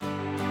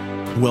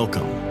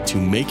Welcome to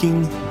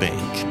Making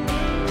Bank,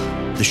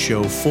 the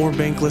show for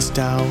Bankless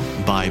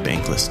DAO by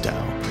Bankless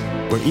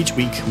DAO, where each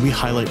week we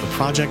highlight a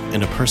project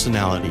and a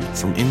personality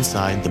from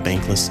inside the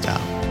Bankless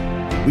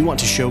DAO. We want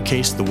to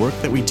showcase the work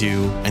that we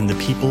do and the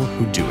people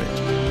who do it.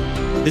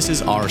 This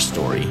is our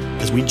story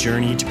as we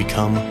journey to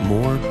become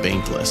more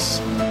bankless.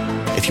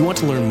 If you want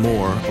to learn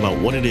more about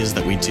what it is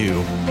that we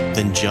do,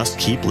 then just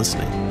keep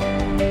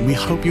listening. We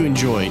hope you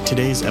enjoy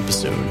today's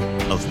episode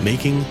of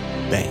Making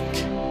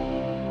Bank.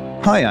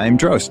 Hi, I'm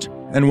Drost,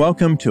 and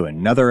welcome to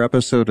another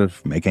episode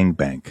of Making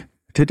Bank.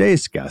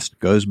 Today's guest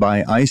goes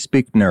by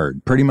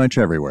iSpeakNerd pretty much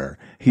everywhere.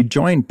 He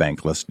joined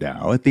Bankless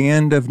DAO at the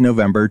end of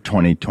November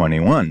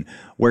 2021,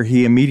 where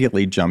he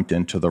immediately jumped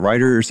into the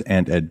Writers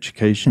and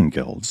Education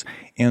Guilds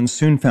and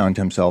soon found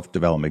himself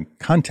developing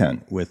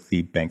content with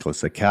the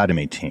Bankless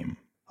Academy team.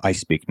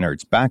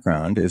 iSpeakNerd's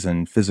background is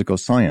in physical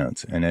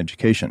science and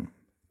education.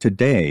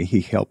 Today,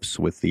 he helps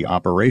with the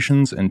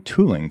operations and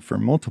tooling for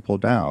multiple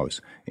DAOs,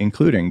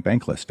 including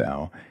Bankless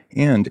DAO,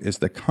 and is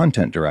the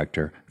content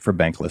director for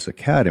Bankless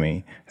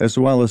Academy, as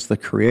well as the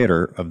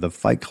creator of the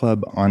Fight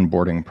Club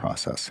onboarding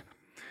process.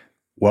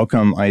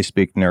 Welcome,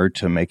 iSpeakNerd,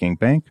 to Making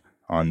Bank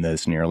on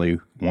this nearly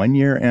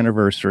 1-year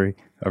anniversary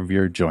of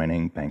your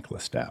joining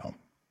Bankless DAO.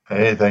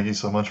 Hey, thank you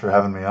so much for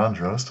having me on,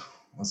 Drost.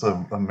 That's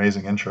an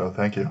amazing intro.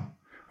 Thank you.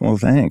 Well,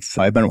 thanks.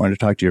 I've been wanting to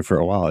talk to you for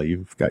a while.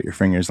 You've got your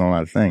fingers on a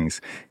lot of things,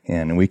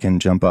 and we can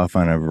jump off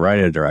on a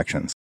variety of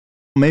directions.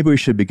 Maybe we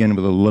should begin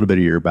with a little bit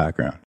of your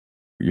background.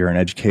 You're an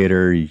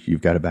educator.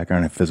 You've got a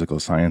background in physical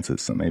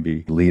sciences, so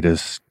maybe lead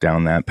us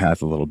down that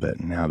path a little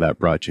bit and how that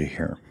brought you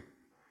here.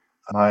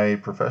 My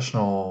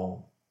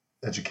professional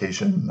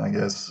education, I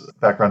guess,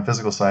 background in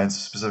physical science,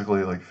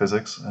 specifically like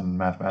physics and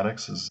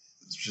mathematics, is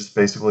just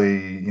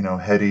basically,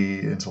 heady,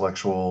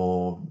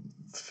 intellectual,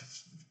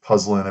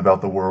 puzzling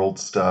about the world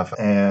stuff,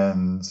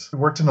 and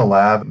worked in a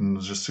lab and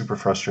was just super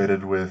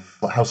frustrated with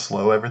how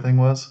slow everything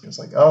was. It's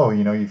like,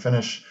 you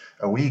finish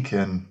a week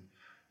and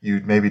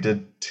you maybe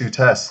did 2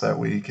 tests that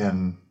week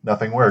and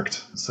nothing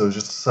worked. So it was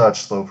just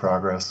such slow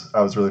progress.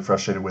 I was really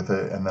frustrated with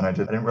it. And then I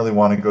didn't really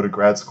want to go to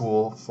grad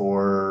school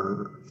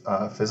for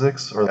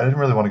physics, or I didn't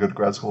really want to go to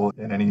grad school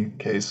in any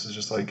case. It's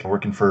just like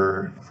working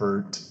for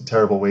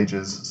terrible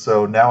wages.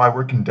 So now I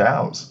work in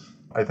DAOs.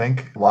 I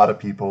think a lot of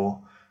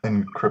people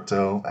in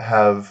crypto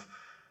have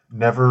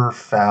never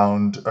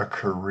found a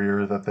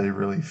career that they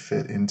really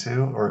fit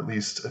into, or at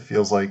least it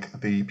feels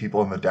like the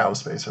people in the DAO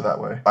space are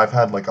that way. I've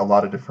had a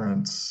lot of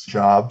different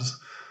jobs,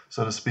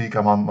 so to speak.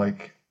 I'm on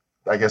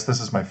I guess this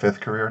is my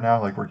 5th career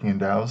now, working in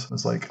DAOs.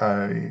 It's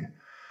I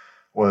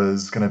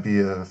was going to be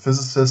a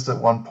physicist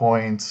at one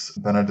point.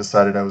 Then I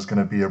decided I was going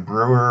to be a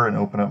brewer and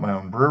open up my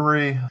own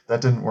brewery.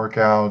 That didn't work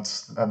out.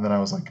 And then I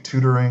was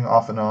tutoring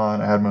off and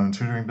on. I had my own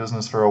tutoring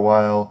business for a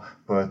while,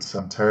 but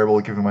I'm terrible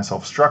at giving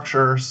myself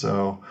structure.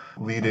 So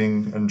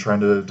leading and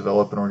trying to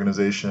develop an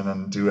organization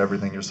and do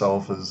everything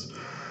yourself is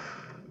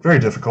very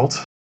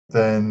difficult.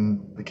 Then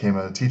became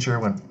a teacher,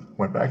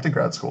 went back to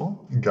grad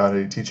school, got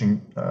a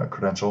teaching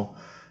credential,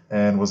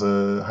 and was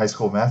a high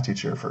school math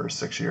teacher for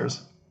 6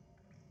 years.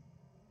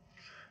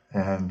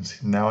 And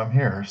now I'm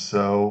here.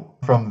 So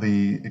from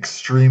the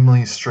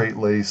extremely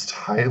straight-laced,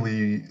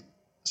 highly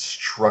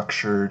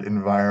structured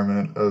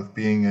environment of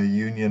being a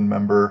union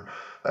member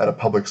at a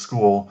public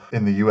school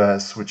in the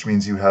US, which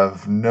means you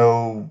have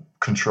no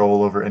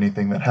control over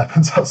anything that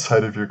happens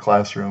outside of your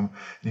classroom.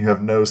 You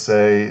have no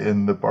say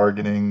in the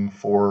bargaining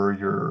for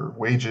your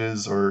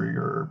wages or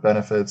your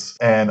benefits.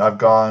 And I've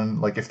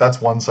gone, if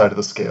that's one side of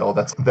the scale,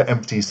 that's the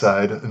empty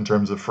side in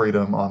terms of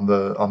freedom on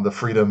the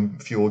freedom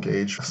fuel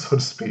gauge, so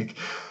to speak.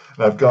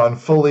 And I've gone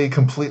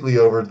completely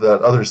over to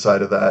that other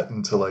side of that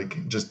into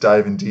just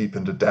diving deep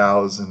into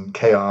DAOs and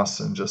chaos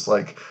and just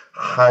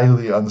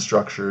highly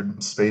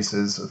unstructured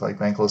spaces with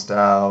Bankless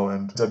DAO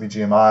and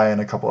WGMI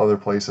and a couple other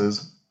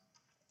places.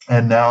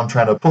 And now I'm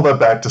trying to pull that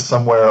back to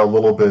somewhere a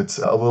little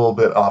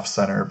bit off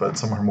center, but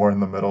somewhere more in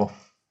the middle.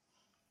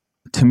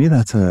 To me,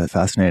 that's a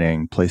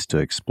fascinating place to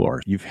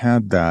explore. You've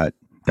had that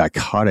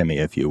dichotomy,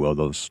 if you will,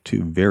 those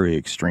 2 very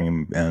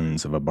extreme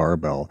ends of a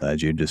barbell,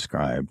 as you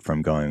described,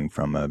 from going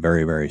from a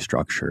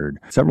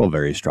several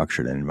very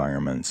structured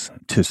environments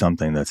to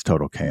something that's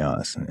total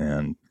chaos.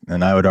 And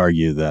I would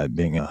argue that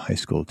being a high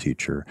school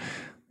teacher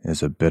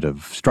is a bit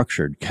of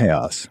structured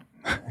chaos.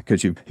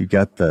 Because you've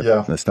got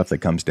the stuff that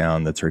comes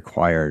down that's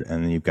required,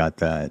 and then you've got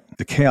the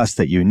chaos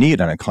that you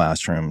need in a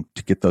classroom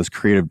to get those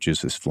creative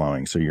juices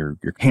flowing. So you're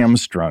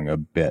hamstrung a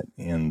bit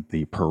in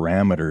the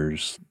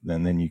parameters,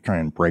 and then you try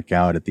and break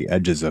out at the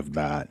edges of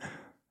that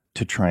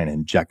to try and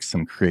inject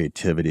some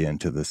creativity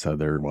into this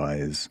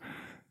otherwise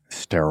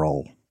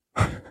sterile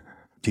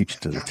teach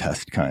to the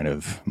test kind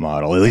of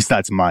model. At least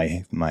that's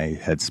my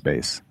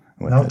headspace.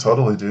 No,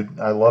 totally, dude.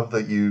 I love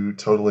that you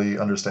totally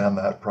understand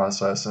that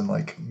process. And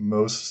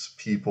most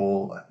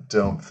people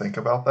don't think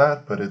about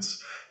that, but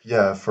it's,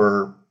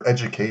 for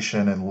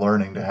education and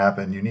learning to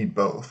happen, you need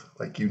both.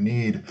 You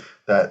need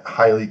that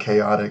highly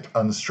chaotic,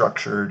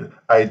 unstructured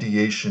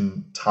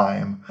ideation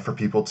time for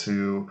people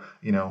to,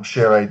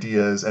 share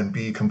ideas and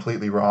be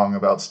completely wrong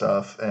about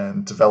stuff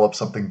and develop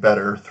something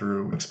better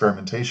through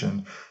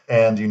experimentation.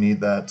 And you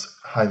need that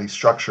highly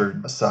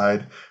structured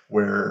side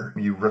where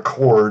you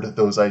record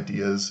those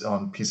ideas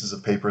on pieces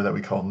of paper that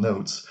we call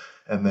notes,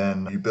 and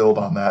then you build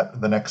on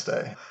that the next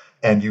day.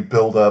 And you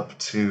build up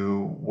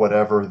to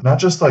whatever, not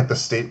just like the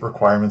state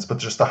requirements, but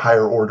just the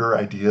higher order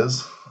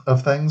ideas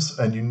of things.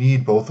 And you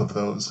need both of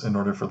those in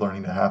order for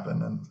learning to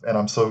happen. And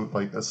I'm so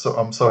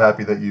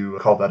happy that you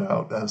called that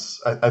out. As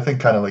I think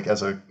kind of like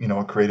as a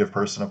creative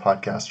person, a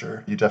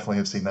podcaster, you definitely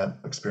have seen that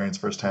experience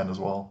firsthand as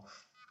well.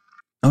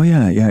 Oh,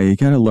 yeah. You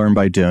got to learn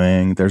by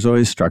doing. There's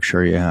always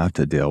structure you have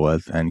to deal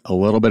with, and a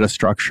little bit of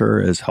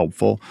structure is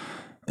helpful.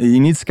 You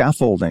need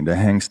scaffolding to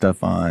hang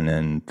stuff on,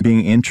 and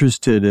being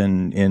interested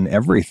in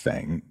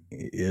everything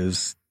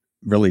is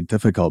really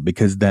difficult,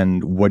 because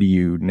then what do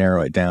you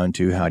narrow it down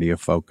to? How do you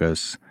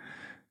focus?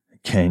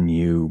 Can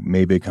you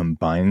maybe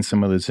combine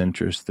some of those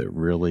interests that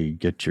really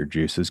get your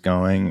juices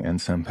going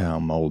and somehow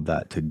mold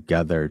that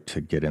together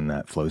to get in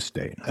that flow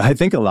state? I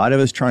think a lot of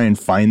us try and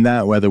find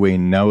that, whether we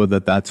know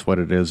that that's what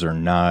it is or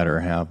not,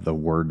 or have the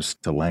words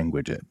to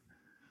language it.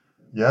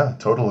 Yeah,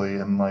 totally.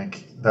 And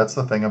that's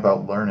the thing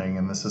about learning.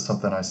 And this is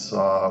something I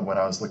saw when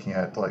I was looking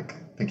at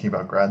thinking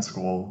about grad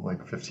school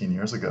 15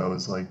 years ago,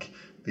 is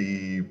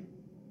the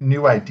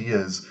new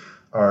ideas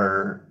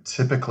are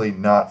typically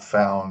not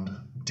found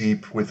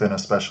deep within a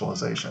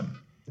specialization.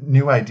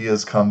 New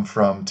ideas come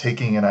from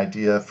taking an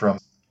idea from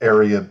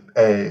area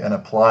A and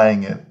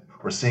applying it,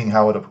 or seeing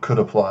how it could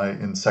apply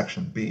in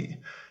section B.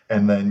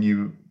 And then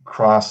you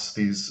cross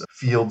these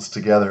fields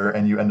together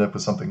and you end up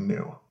with something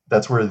new.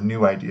 That's where the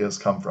new ideas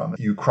come from.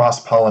 You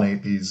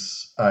cross-pollinate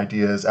these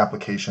ideas,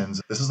 applications.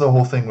 This is the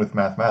whole thing with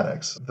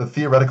mathematics. The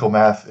theoretical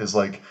math is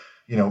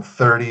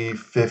 30,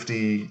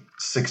 50,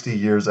 60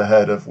 years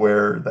ahead of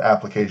where the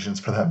applications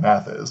for that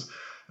math is.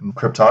 And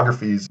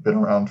cryptography's been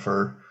around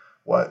for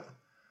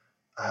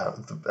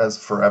as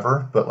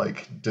forever, but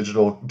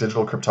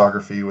digital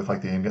cryptography with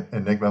the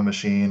Enigma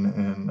machine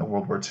in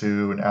World War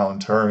II and Alan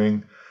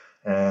Turing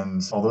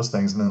and all those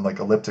things. And then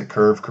elliptic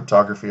curve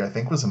cryptography, I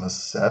think, was in the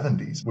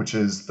 70s, which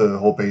is the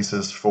whole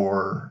basis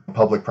for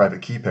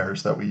public-private key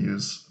pairs that we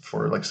use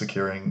for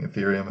securing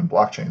Ethereum and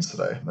blockchains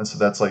today. And so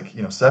that's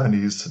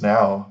 70s to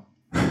now.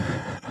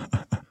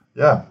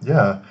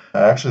 Yeah.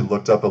 I actually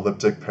looked up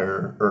elliptic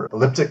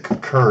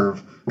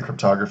curve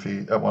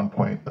cryptography at one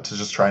point to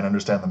just try and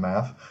understand the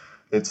math.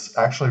 It's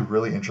actually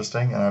really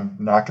interesting, and I'm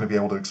not going to be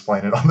able to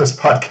explain it on this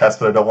podcast,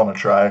 but I don't want to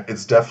try.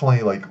 It's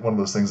definitely one of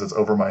those things that's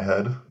over my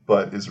head,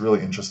 but is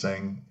really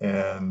interesting.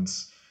 And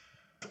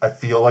I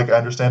feel like I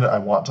understand it. I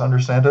want to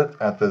understand it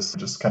at this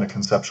just kind of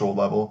conceptual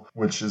level,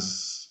 which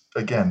is,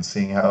 again,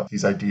 seeing how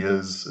these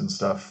ideas and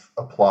stuff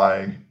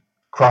apply,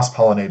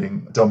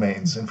 cross-pollinating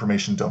domains,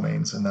 information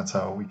domains. And that's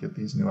how we get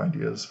these new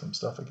ideas from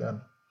stuff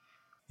again.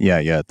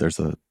 Yeah. There's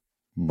a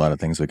lot of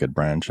things we could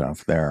branch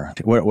off there.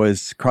 What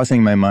was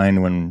crossing my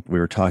mind when we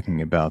were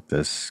talking about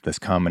this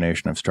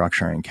combination of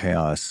structure and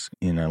chaos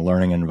in a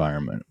learning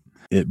environment,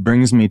 it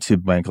brings me to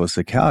Bankless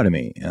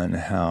Academy and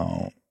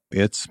how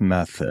its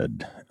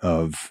method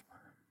of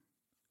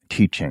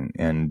teaching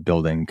and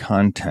building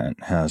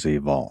content has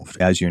evolved.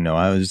 As you know,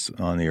 I was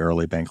on the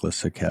early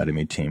Bankless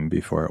Academy team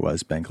before it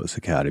was Bankless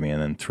Academy,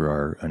 and then through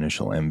our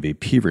initial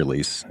MVP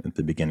release at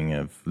the beginning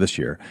of this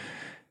year.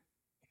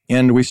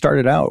 And we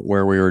started out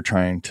where we were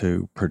trying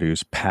to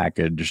produce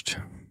packaged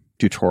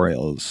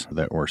tutorials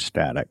that were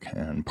static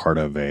and part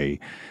of a,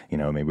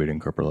 maybe we'd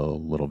incorporate a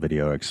little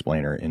video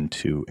explainer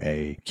into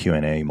a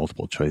Q&A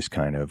multiple choice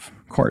kind of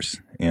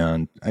course.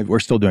 And we're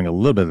still doing a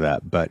little bit of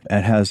that, but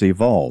it has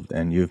evolved,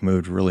 and you've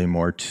moved really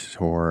more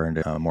toward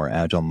a more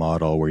agile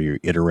model where you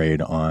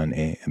iterate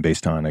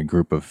based on a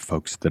group of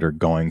folks that are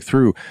going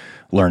through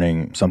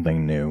learning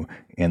something new,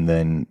 and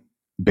then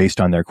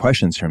based on their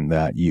questions from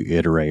that, you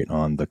iterate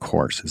on the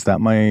course. Is that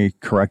my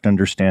correct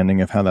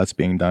understanding of how that's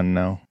being done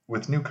now?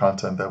 With new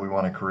content that we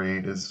want to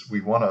create, is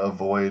we want to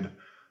avoid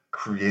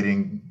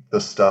creating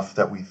the stuff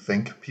that we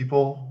think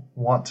people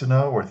want to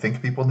know or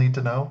think people need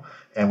to know.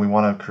 And we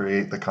want to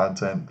create the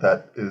content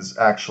that is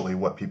actually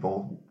what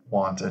people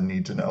want and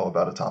need to know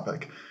about a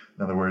topic.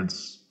 In other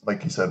words,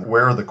 like you said,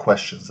 where are the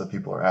questions that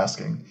people are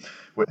asking?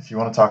 If you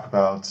want to talk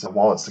about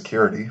wallet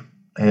security,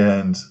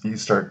 and you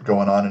start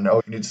going on and,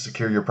 you need to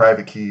secure your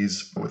private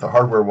keys with a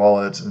hardware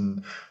wallet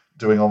and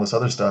doing all this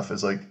other stuff,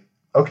 is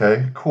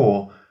okay,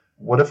 cool.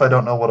 What if I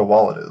don't know what a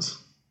wallet is?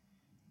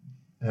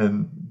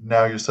 And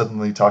now you're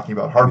suddenly talking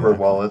about hardware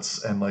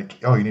wallets and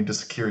you need to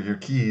secure your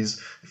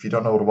keys. If you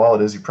don't know what a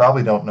wallet is, you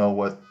probably don't know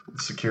what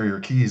secure your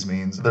keys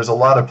means. There's a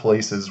lot of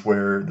places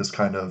where this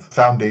kind of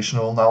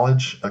foundational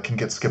knowledge can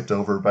get skipped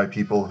over by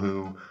people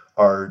who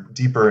are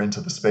deeper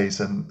into the space,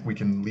 and we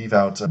can leave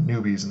out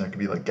newbies, and there can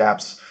be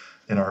gaps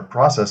in our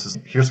processes.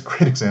 Here's a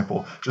great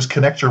example. Just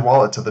connect your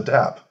wallet to the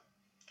dApp.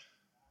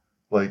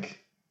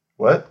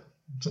 What?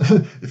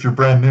 If you're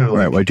brand new.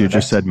 Right, what you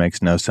just said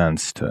makes no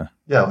sense to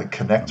Yeah, like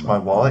connect my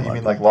wallet. You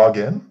mean login. like log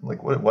in?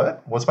 Like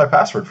what? What's my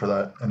password for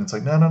that? And it's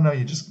like, no.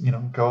 You just,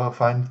 go out,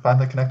 find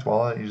the connect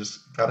wallet. You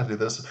just got to do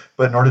this.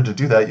 But in order to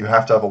do that, you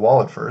have to have a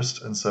wallet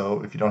first. And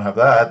so if you don't have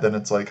that, then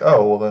it's like,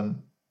 oh, well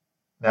then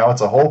now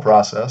it's a whole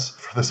process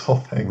for this whole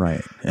thing.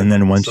 Right. And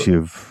then once So,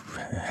 you've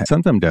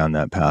sent them down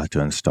that path to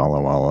install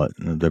a wallet,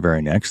 the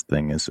very next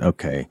thing is,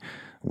 okay,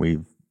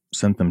 we've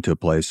sent them to a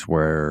place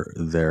where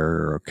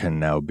there can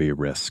now be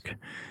risk.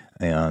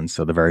 And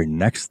so the very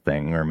next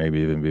thing, or maybe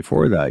even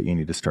before that, you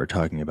need to start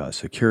talking about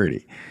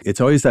security. It's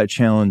always that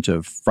challenge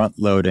of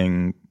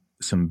front-loading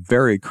some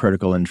very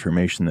critical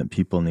information that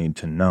people need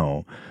to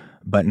know,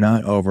 but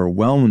not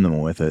overwhelm them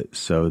with it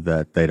so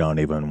that they don't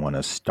even want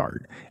to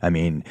start. I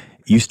mean,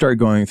 you start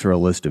going through a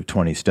list of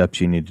 20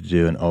 steps you need to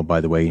do, and oh,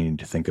 by the way, you need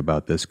to think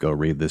about this, go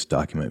read this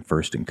document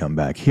first and come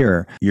back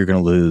here, you're going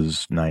to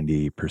lose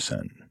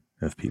 90%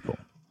 of people.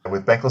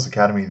 with Bankless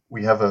Academy,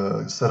 we have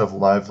a set of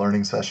live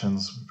learning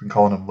sessions. We've been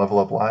calling them Level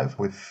Up Live,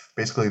 with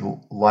basically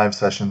live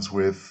sessions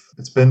with,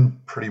 it's been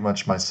pretty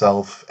much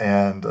myself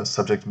and a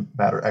subject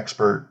matter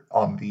expert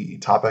on the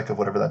topic of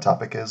whatever that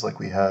topic is. Like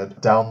we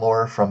had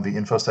Downlore from the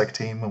InfoSec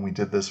team, and we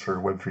did this for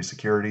Web3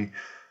 security.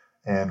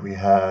 And we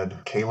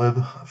had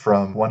Caleb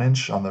from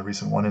 1inch on the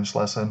recent 1inch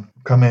lesson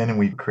come in, and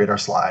we create our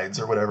slides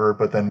or whatever.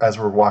 But then as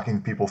we're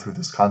walking people through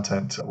this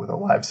content with a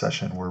live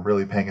session, we're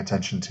really paying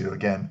attention to,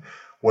 again,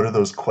 what are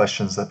those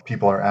questions that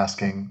people are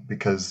asking?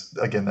 Because,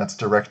 again, that's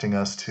directing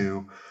us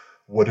to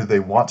what do they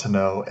want to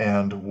know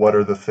and what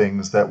are the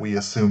things that we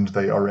assumed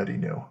they already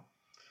knew.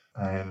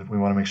 And we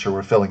want to make sure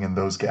we're filling in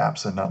those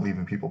gaps and not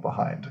leaving people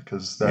behind,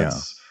 because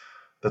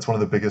that's one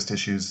of the biggest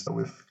issues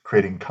with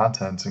creating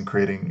content and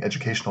creating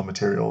educational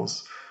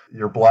materials.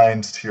 You're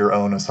blind to your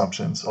own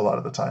assumptions a lot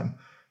of the time.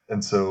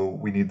 And so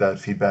we need that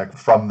feedback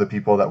from the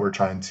people that we're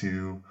trying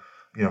to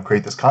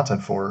create this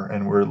content for.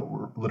 And we're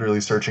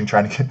literally searching,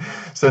 trying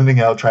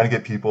to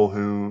get people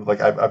who,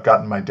 like, I've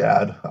gotten my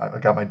dad. I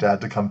got my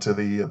dad to come to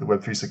the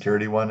Web3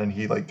 security one, and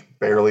he like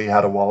barely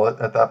had a wallet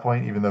at that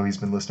point, even though he's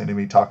been listening to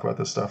me talk about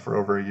this stuff for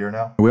over a year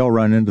now. We all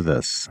run into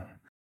this.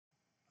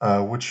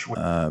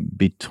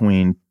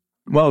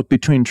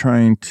 Between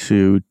trying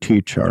to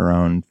teach our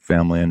own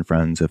family and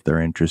friends if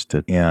they're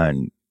interested,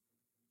 and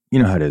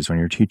you know how it is when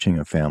you're teaching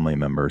a family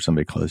member,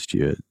 somebody close to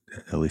you,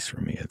 at least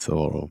for me, it's a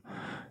little,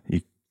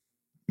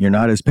 you're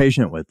not as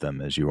patient with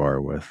them as you are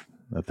with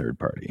a third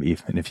party.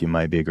 Even if you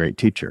might be a great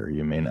teacher,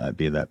 you may not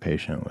be that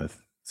patient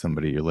with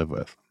somebody you live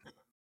with.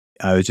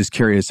 I was just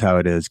curious how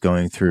it is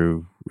going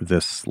through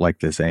this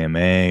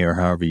AMA or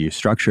however you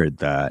structured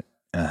that,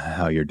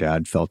 how your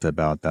dad felt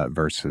about that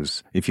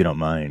versus, if you don't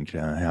mind,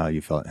 how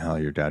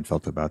your dad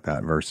felt about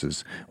that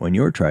versus when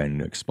you were trying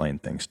to explain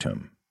things to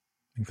him.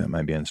 I think that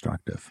might be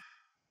instructive,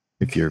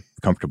 if you're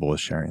comfortable with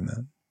sharing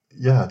that.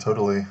 Yeah,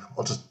 totally.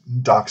 I'll just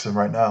dox him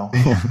right now.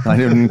 I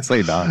didn't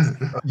say dox.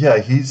 Yeah,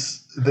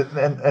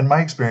 and my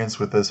experience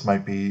with this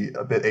might be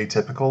a bit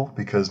atypical,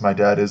 because my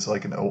dad is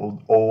like an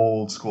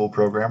old school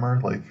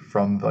programmer, like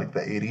from like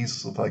the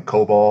 80s, with like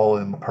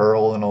COBOL and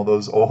Perl and all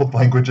those old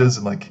languages,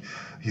 and like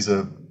he's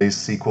a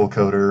SQL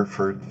coder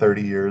for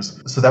 30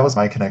 years. So that was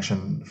my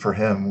connection for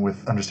him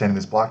with understanding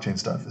this blockchain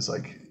stuff, is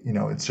like,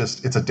 it's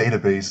a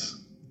database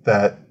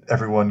that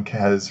everyone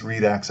has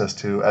read access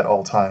to at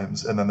all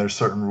times. And then there's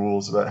certain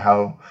rules about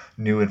how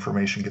new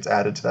information gets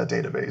added to that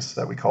database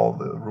that we call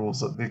the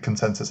rules of the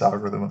consensus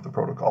algorithm of the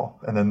protocol.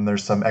 And then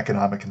there's some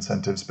economic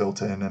incentives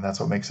built in, and that's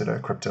what makes it a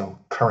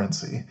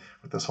cryptocurrency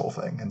with this whole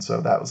thing. And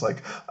so that was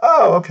like,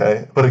 oh,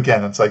 okay. But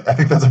again, it's like, I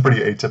think that's a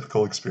pretty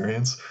atypical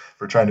experience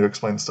for trying to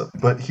explain stuff.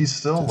 But he's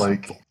still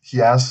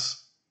he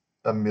asks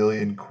a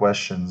million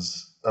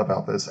questions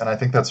about this. And I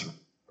think that's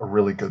a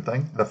really good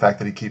thing. The fact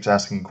that he keeps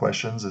asking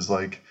questions is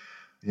like,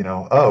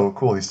 oh,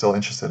 cool, he's still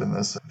interested in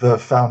this. The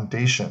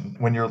foundation,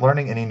 when you're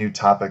learning any new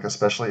topic,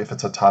 especially if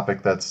it's a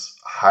topic that's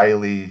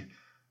highly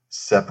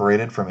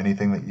separated from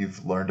anything that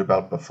you've learned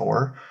about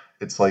before,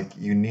 it's like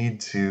you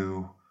need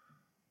to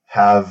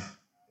have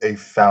a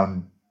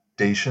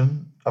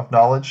foundation of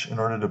knowledge in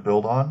order to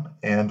build on,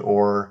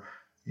 or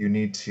you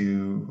need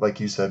to, like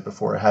you said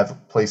before, have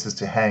places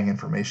to hang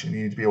information.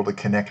 You need to be able to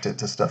connect it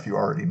to stuff you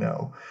already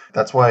know.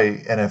 That's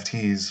why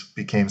NFTs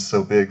became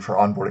so big for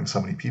onboarding so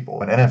many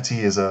people. An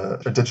NFT is a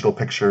digital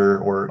picture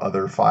or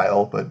other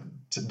file, but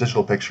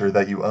digital picture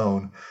that you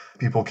own.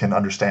 People can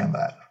understand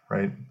that,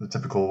 right? The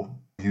typical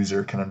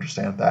user can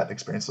understand that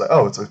experience. Like,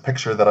 oh, it's a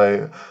picture that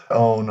I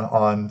own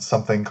on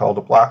something called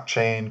a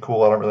blockchain.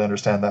 Cool, I don't really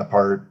understand that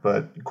part,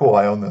 but cool,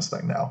 I own this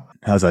thing now.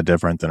 How's that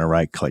different than a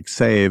right-click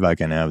save? I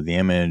can have the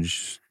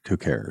image. Who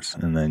cares?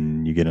 And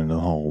then you get into the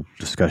whole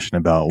discussion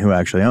about who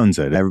actually owns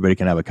it. Everybody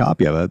can have a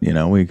copy of it.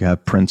 We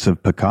have prints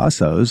of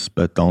Picasso's,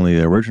 but only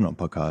the original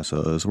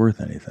Picasso is worth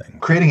anything.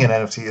 Creating an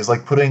NFT is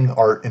like putting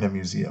art in a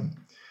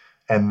museum.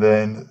 And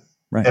then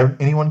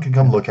anyone can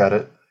come look at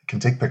it, can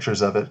take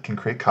pictures of it, can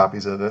create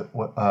copies of it,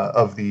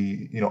 of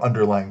the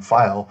underlying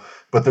file.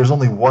 But there's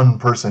only one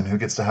person who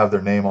gets to have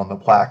their name on the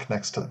plaque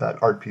next to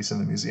that art piece in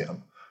the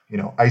museum.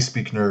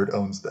 iSpeakNerd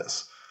owns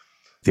this.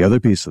 The other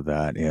piece of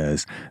that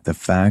is the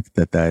fact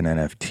that that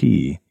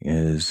NFT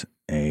is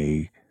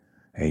a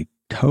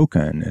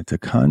token, it's a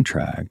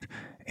contract,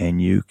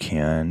 and you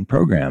can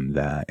program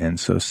that. And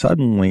so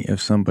suddenly, if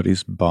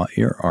somebody's bought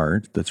your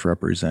art that's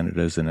represented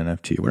as an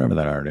NFT, whatever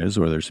that art is,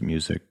 whether it's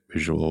music,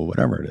 visual,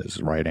 whatever it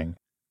is, writing,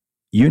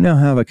 you now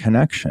have a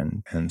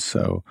connection. And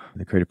so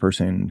the creative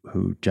person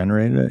who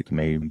generated it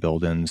may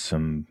build in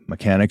some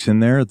mechanics in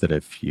there that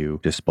if you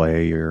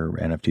display your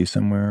NFT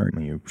somewhere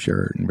and you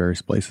share it in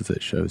various places,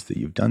 it shows that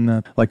you've done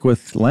that. Like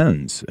with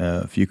Lens,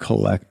 if you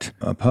collect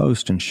a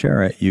post and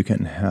share it, you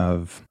can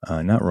have,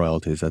 not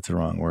royalties, that's the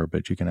wrong word,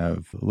 but you can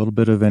have a little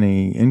bit of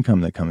any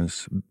income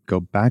that go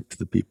back to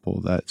the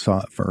people that saw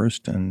it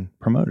first and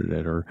promoted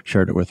it or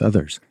shared it with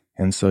others.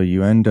 And so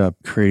you end up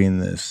creating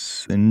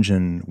this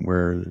engine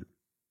where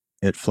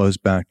it flows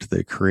back to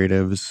the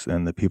creatives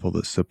and the people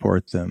that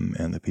support them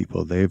and the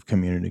people they've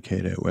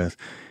communicated with,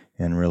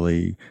 and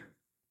really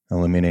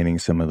eliminating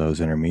some of those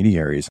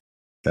intermediaries.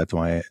 That's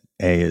why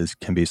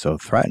can be so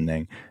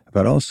threatening,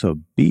 but also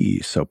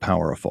B, so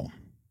powerful.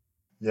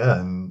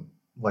 Yeah, and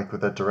like with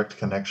that direct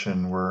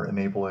connection, we're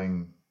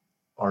enabling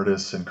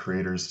artists and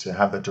creators to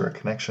have that direct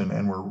connection,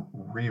 and we're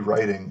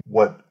rewriting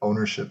what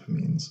ownership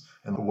means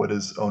and what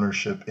is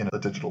ownership in a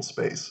digital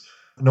space.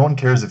 No one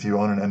cares if you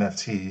own an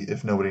NFT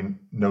if nobody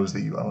knows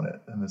that you own it.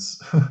 And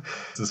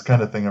this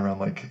kind of thing around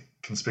like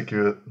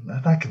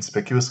not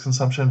conspicuous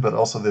consumption, but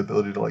also the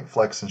ability to like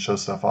flex and show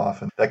stuff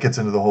off. And that gets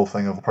into the whole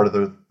thing of part of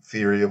the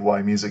theory of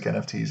why music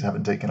NFTs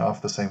haven't taken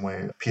off the same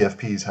way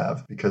PFPs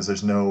have, because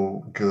there's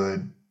no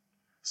good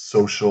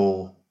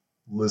social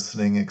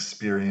listening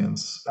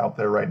experience out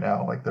there right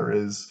now like there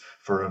is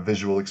for a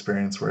visual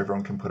experience where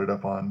everyone can put it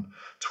up on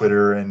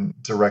Twitter and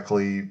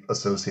directly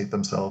associate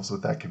themselves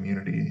with that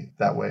community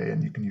that way.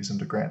 And you can use them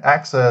to grant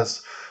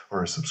access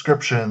or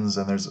subscriptions.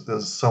 And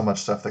there's so much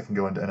stuff that can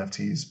go into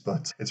NFTs,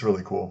 but it's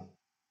really cool.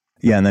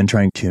 Yeah, and then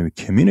trying to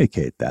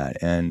communicate that.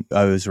 And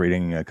I was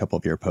reading a couple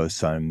of your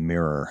posts on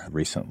Mirror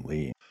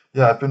recently.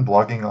 Yeah, I've been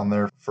blogging on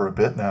there for a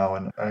bit now,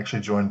 and I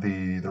actually joined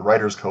the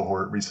writers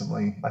cohort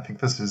recently. I think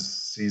this is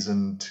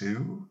season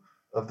 2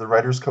 of the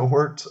writers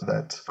cohort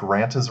that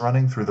Grant is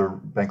running through the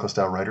Bankless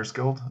DAO Writers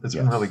Guild. It's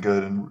been really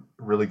good and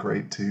really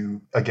great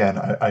to, again,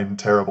 I'm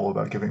terrible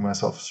about giving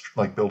myself,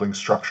 like building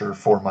structure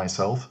for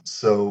myself.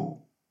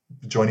 So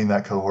joining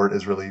that cohort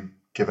has really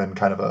given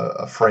kind of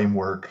a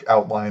framework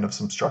outline of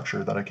some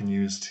structure that I can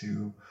use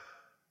to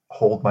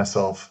hold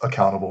myself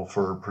accountable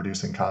for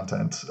producing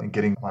content and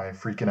getting my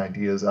freaking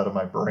ideas out of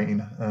my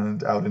brain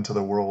and out into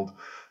the world.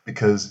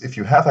 Because if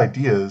you have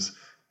ideas,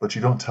 but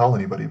you don't tell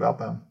anybody about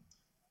them,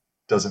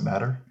 does it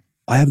matter?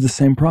 I have the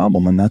same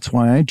problem, and that's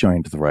why I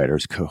joined the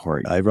writers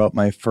cohort. I wrote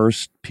my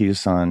first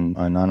piece on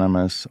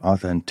anonymous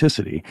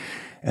authenticity.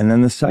 And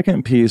then the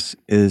second piece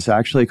is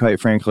actually, quite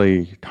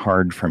frankly,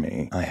 hard for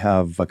me. I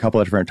have a couple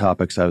of different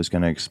topics I was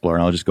going to explore,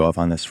 and I'll just go off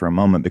on this for a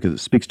moment because it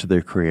speaks to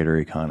the creator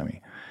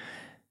economy.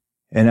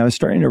 And I was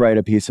starting to write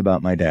a piece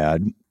about my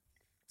dad,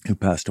 who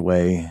passed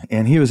away,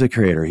 and he was a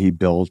creator. He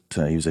built,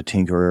 he was a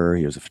tinkerer,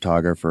 he was a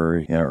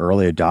photographer,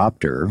 early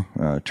adopter,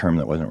 a term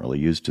that wasn't really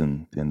used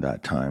in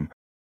that time.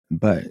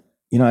 But,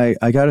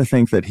 I got to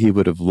think that he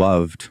would have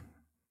loved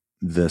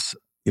this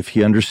if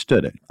he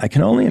understood it. I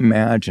can only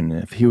imagine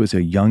if he was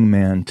a young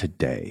man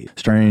today,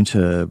 starting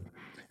to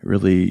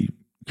really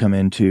come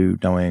into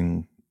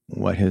knowing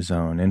what his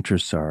own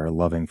interests are,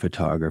 loving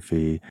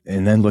photography,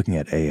 and then looking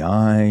at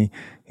AI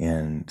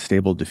and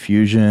stable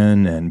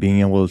diffusion and being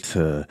able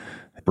to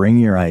bring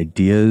your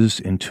ideas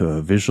into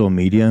a visual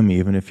medium,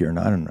 even if you're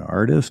not an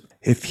artist.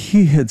 If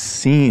he had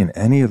seen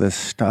any of this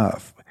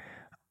stuff,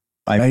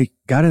 I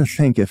got to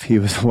think if he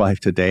was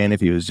alive today and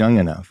if he was young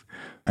enough,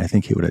 I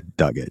think he would have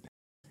dug it.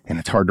 And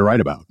it's hard to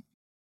write about.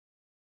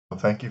 Well,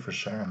 thank you for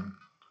sharing.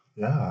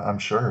 Yeah, I'm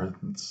sure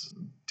it's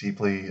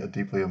a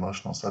deeply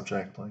emotional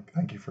subject. Like,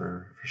 thank you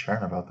for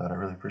sharing about that. I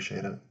really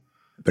appreciate it.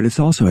 But it's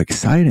also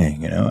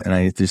exciting, and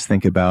I just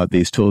think about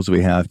these tools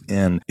we have,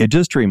 and it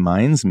just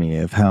reminds me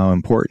of how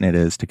important it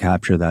is to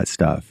capture that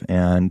stuff.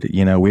 And,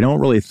 we don't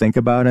really think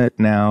about it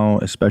now,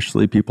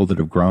 especially people that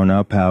have grown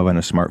up having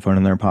a smartphone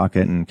in their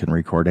pocket and can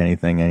record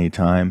anything,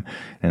 anytime,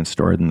 and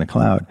store it in the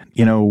cloud.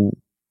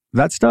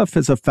 That stuff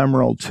is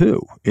ephemeral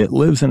too. It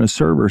lives in a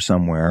server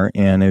somewhere,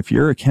 and if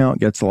your account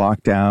gets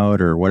locked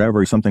out or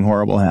whatever, something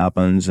horrible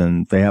happens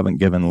and they haven't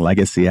given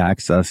legacy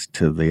access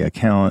to the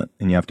account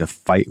and you have to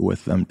fight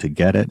with them to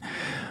get it,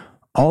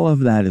 all of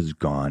that is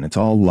gone. It's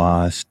all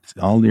lost.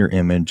 All your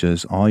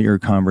images, all your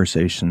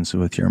conversations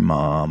with your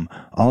mom,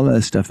 all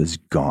that stuff is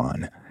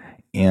gone.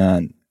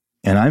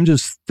 And I'm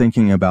just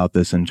thinking about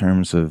this in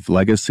terms of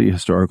legacy,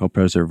 historical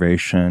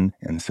preservation.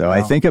 And so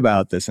I think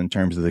about this in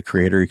terms of the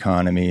creator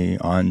economy,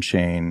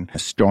 on-chain,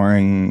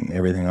 storing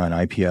everything on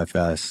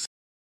IPFS.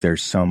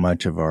 There's so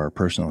much of our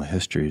personal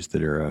histories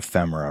that are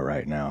ephemera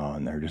right now,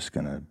 and they're just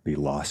going to be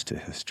lost to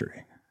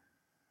history.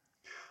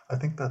 I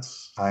think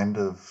that's kind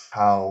of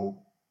how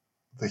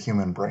the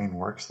human brain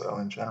works, though,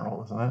 in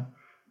general, isn't it?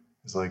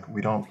 It's like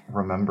we don't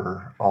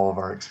remember all of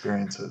our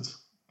experiences.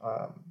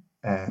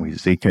 And we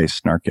ZK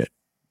snark it.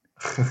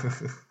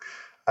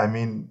 I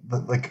mean,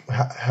 like,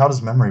 how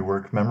does memory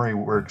work? Memory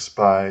works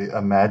by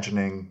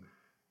imagining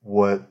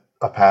what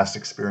a past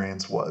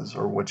experience was,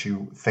 or what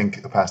you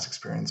think a past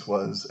experience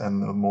was.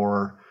 And the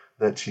more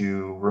that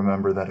you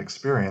remember that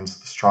experience,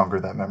 the stronger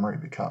that memory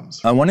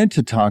becomes. I wanted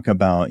to talk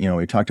about,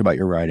 we talked about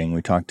your writing,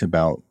 we talked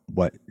about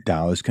what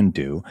DAOs can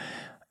do,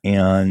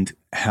 and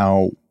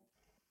how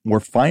we're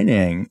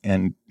finding,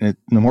 and the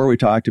more we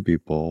talk to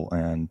people,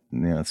 and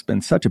it's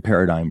been such a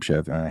paradigm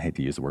shift, and I hate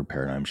to use the word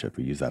paradigm shift,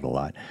 we use that a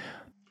lot.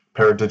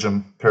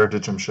 Paradigm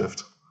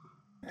shift.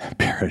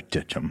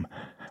 Paradigm.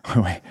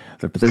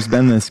 But there's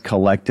been this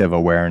collective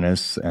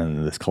awareness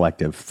and this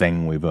collective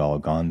thing we've all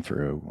gone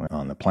through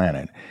on the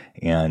planet,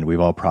 and we've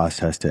all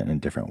processed it in a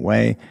different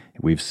way.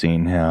 We've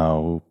seen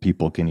how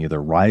people can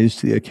either rise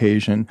to the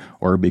occasion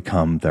or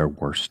become their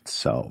worst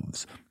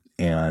selves.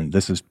 And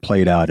this is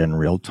played out in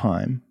real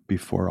time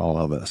before all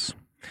of us.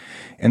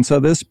 And so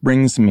this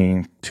brings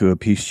me to a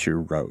piece you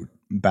wrote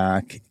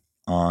back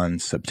on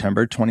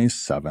September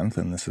 27th,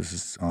 and this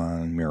is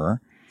on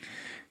Mirror.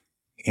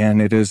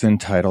 And it is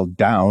entitled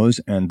DAOs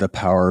and the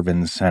Power of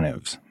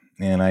Incentives.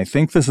 And I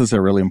think this is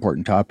a really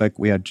important topic.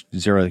 We had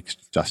Zero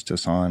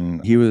Justice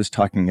on. He was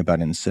talking about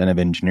incentive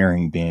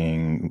engineering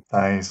being...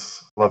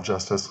 Nice. Love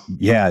Justice.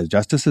 Yeah,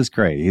 Justice is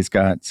great. He's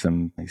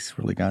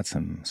really got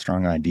some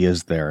strong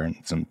ideas there and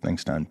some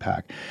things to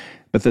unpack.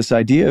 But this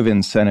idea of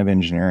incentive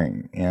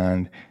engineering,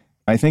 and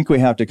I think we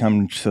have to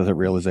come to the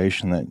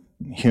realization that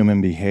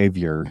human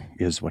behavior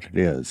is what it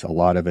is. A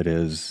lot of it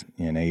is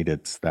innate.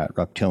 It's that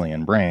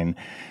reptilian brain.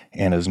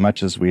 And as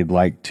much as we'd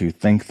like to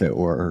think that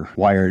we're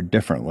wired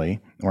differently,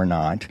 we're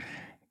not.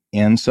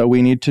 And so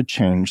we need to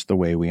change the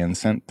way we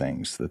incent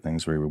things, the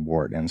things we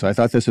reward. And so I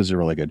thought this was a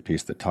really good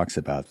piece that talks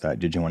about that.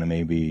 Did you want to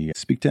maybe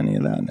speak to any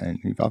of that? And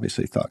you've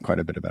obviously thought quite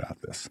a bit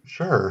about this.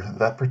 Sure.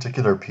 That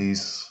particular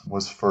piece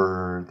was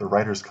for the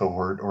writer's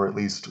cohort, or at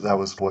least that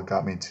was what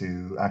got me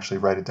to actually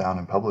write it down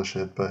and publish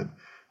it. But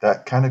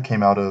that kind of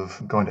came out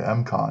of going to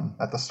MCon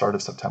at the start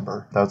of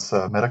September. That's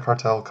a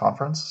Metacartel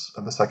conference,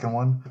 the second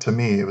one. To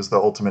me, it was the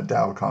ultimate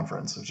DAO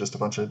conference. It was just a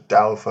bunch of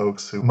DAO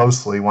folks who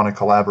mostly want to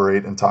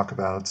collaborate and talk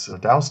about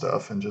DAO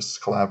stuff and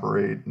just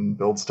collaborate and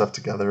build stuff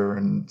together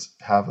and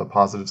have a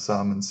positive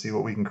sum and see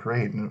what we can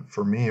create. And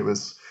for me, it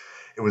was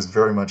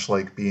very much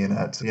like being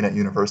at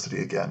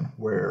university again,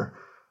 where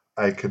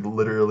I could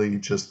literally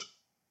just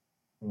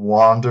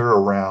wander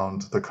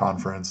around the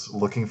conference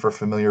looking for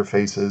familiar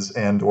faces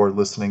and or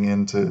listening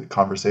into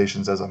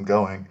conversations as I'm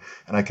going,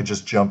 and I could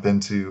just jump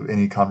into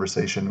any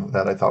conversation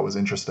that I thought was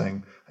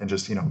interesting and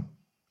just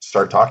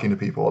start talking to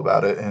people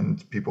about it,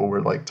 and people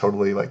were like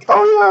totally like,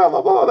 oh yeah,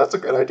 blah blah, that's a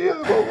good idea,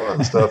 blah blah,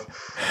 and stuff.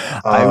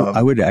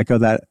 I would echo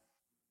that.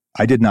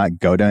 I did not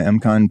go to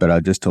MCon,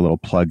 but just a little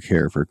plug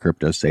here for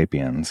Crypto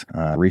Sapiens.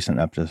 A recent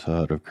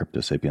episode of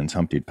Crypto Sapiens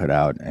Humpty put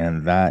out,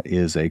 and that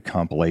is a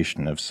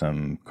compilation of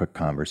some quick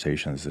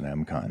conversations at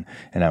MCon.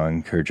 And I would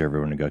encourage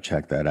everyone to go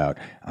check that out.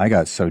 I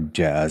got so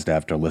jazzed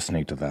after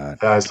listening to that.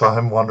 Yeah, I saw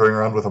him wandering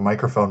around with a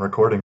microphone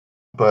recording,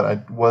 but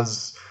I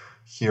was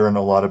hearing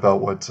a lot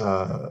about what,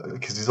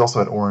 because he's also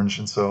at Orange,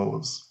 and so I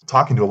was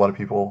talking to a lot of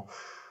people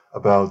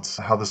about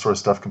how this sort of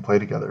stuff can play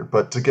together.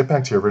 But to get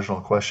back to your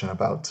original question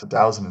about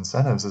DAOs and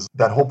incentives, is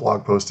that whole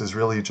blog post is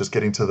really just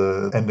getting to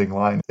the ending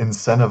line: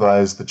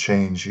 incentivize the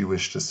change you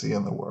wish to see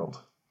in the world.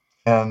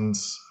 And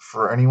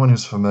for anyone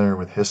who's familiar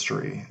with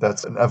history,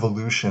 that's an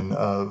evolution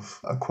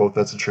of a quote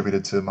that's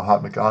attributed to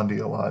Mahatma Gandhi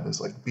a lot, is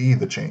like, be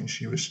the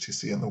change you wish to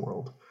see in the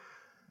world.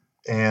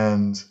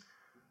 And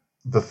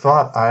the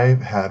thought I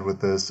had with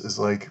this is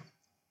like,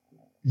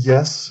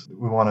 yes,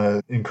 we want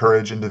to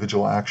encourage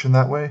individual action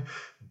that way,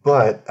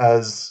 but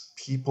as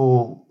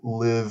people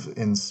live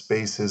in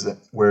spaces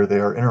where they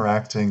are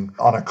interacting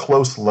on a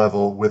close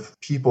level with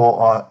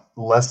people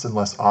less and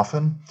less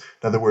often,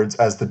 in other words,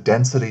 as the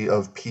density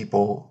of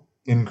people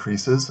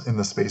increases in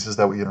the spaces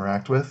that we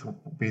interact with,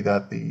 be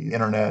that the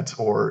internet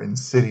or in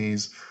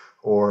cities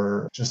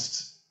or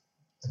just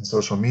in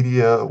social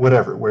media,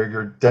 whatever, where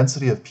your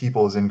density of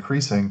people is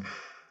increasing,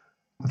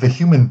 the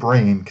human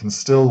brain can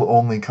still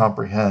only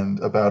comprehend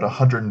about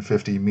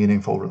 150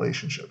 meaningful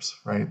relationships,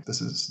 right? This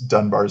is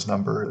Dunbar's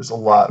number. There's a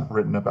lot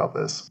written about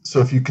this. So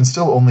if you can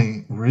still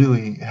only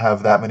really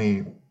have that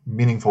many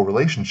meaningful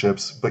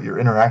relationships, but you're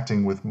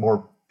interacting with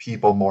more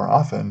people more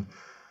often,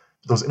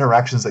 those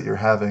interactions that you're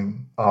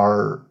having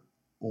are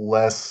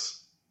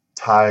less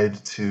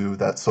tied to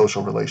that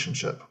social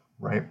relationship,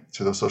 right?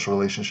 To those social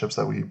relationships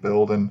that we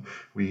build and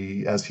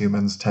we as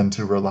humans tend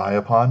to rely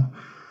upon.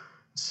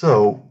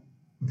 So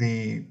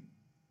the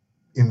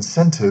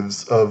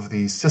incentives of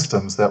the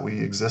systems that we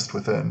exist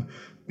within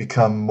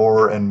become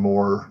more and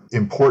more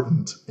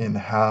important in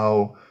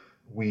how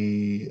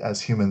we as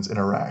humans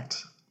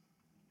interact.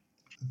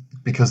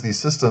 Because these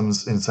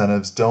systems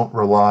incentives don't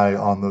rely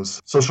on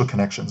those social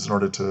connections in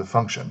order to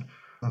function.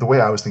 The way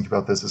I was thinking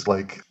about this is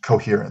like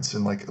coherence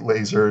and like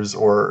lasers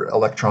or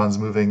electrons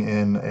moving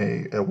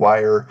in a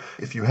wire.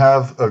 If you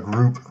have a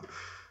group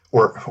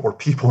or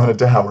people in a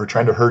DAO or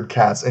trying to herd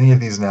cats, any of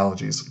these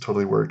analogies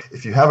totally work.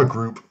 If you have a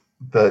group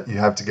that you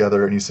have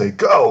together and you say,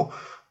 go,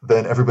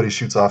 then everybody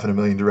shoots off in a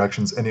million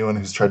directions. Anyone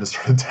who's tried to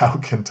start a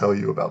DAO can tell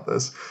you about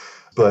this.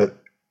 But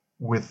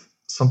with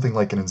something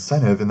like an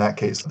incentive, in that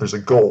case, there's a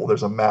goal,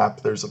 there's a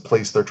map, there's a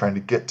place they're trying to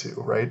get to,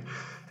 right?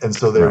 And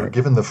so they're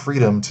given the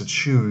freedom to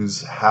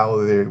choose how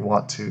they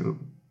want to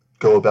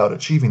go about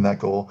achieving that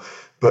goal.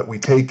 But we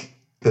take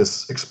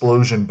this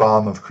explosion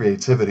bomb of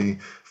creativity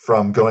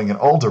from going in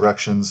all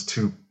directions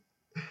to,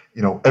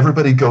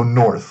 everybody go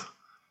north.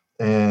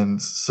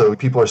 And so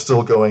people are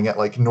still going at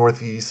like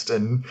northeast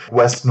and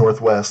west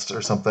northwest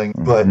or something,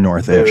 but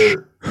north-ish.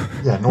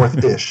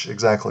 North-ish,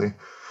 exactly.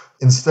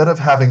 Instead of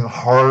having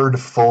hard,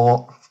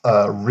 full,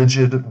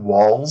 rigid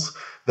walls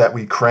that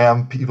we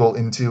cram people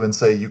into and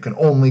say you can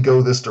only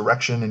go this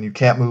direction and you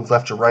can't move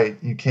left or right,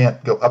 you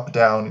can't go up,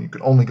 down, and you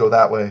can only go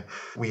that way.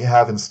 We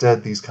have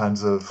instead these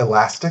kinds of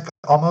elastic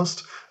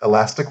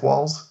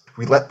walls.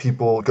 We let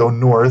people go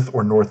north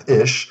or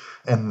north-ish,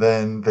 and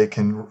then they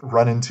can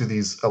run into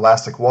these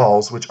elastic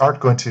walls, which aren't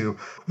going to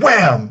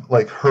wham,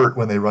 like hurt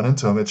when they run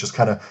into them. It just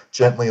kind of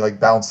gently like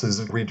bounces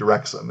and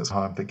redirects them is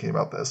how I'm thinking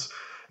about this.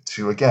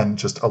 To, again,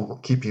 just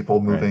keep people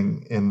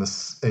moving in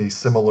a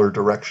similar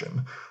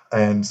direction.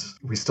 And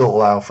we still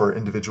allow for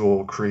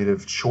individual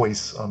creative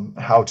choice on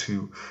how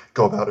to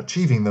go about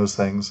achieving those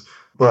things.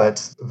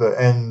 But the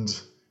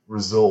end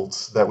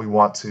results that we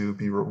want to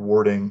be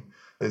rewarding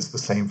is the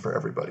same for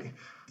everybody.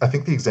 I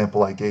think the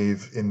example I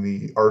gave in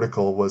the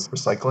article was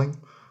recycling.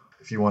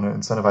 If you want to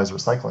incentivize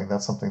recycling,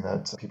 that's something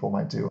that people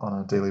might do on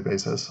a daily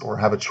basis or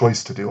have a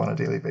choice to do on a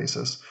daily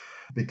basis.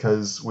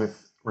 Because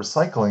with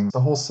recycling, the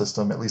whole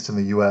system, at least in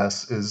the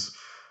US, is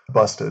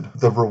busted.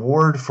 The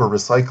reward for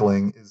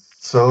recycling is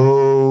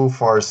so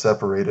far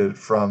separated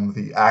from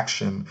the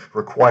action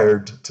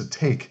required to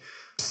take,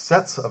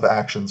 sets of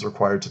actions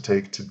required to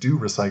take to do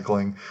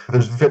recycling.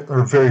 There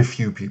are very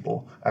few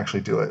people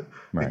actually do it.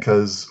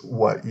 Because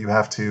you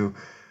have to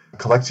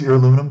collect your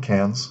aluminum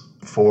cans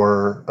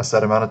for a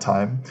set amount of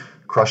time,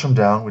 crush them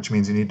down, which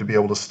means you need to be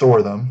able to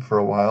store them for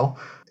a while,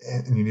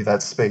 and you need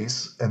that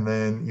space. And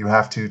then you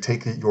have to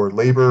take your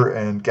labor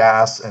and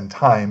gas and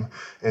time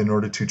in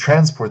order to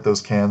transport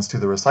those cans to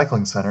the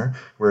recycling center,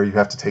 where you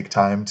have to take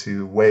time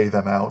to weigh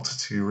them out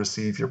to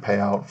receive your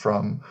payout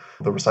from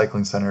the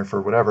recycling center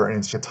for whatever. And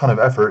it's a ton of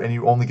effort, and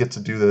you only get to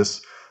do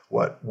this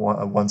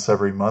once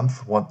every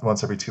month,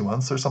 once every 2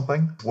 months or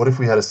something. What if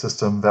we had a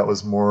system that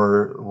was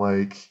more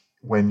like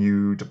when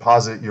you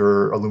deposit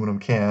your aluminum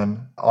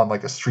can on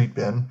like a street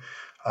bin,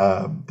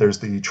 there's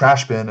the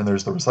trash bin and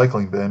there's the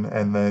recycling bin,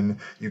 and then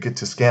you get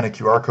to scan a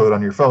QR code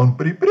on your phone,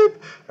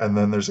 and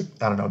then there's a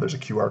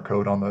QR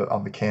code on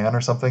the can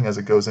or something as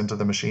it goes into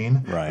the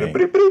machine,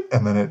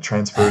 and then it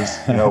transfers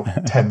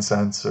 10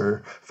 cents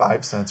or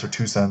 5 cents or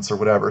 2 cents or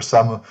whatever,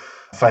 some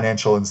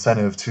financial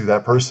incentive to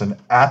that person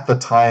at the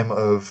time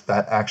of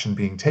that action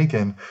being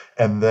taken.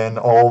 And then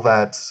all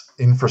that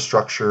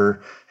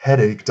infrastructure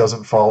headache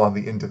doesn't fall on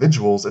the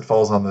individuals, it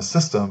falls on the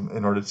system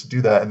in order to do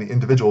that. And the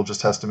individual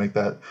just has to make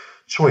that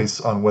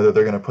choice on whether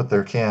they're going to put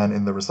their can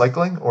in the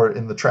recycling or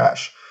in the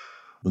trash.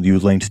 You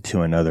linked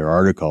to another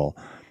article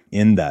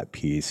in that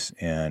piece,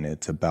 and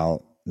it's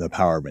about the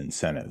power of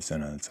incentives,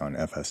 and it's on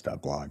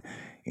fs.blog.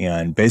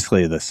 And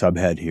basically the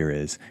subhead here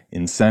is,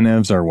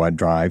 incentives are what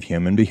drive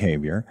human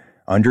behavior.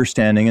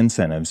 Understanding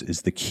incentives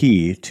is the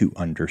key to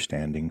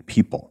understanding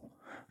people.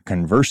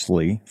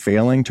 Conversely,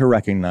 failing to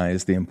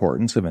recognize the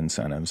importance of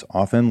incentives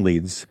often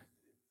leads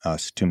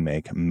us to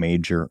make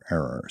major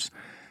errors.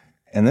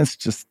 And that's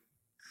just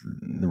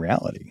the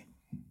reality.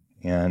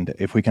 And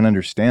if we can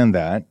understand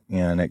that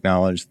and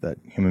acknowledge that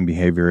human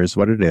behavior is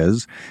what it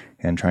is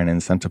and trying to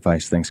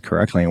incentivize things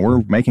correctly, and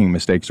we're making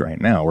mistakes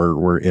right now.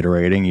 We're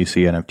iterating. You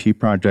see NFT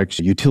projects,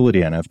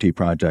 utility NFT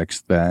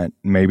projects that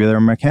maybe their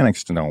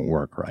mechanics don't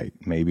work right.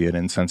 Maybe it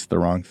incents the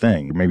wrong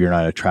thing. Maybe you're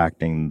not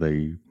attracting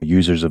the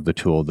users of the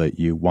tool that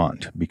you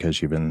want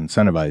because you've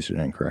incentivized it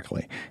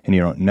incorrectly. And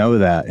you don't know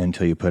that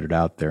until you put it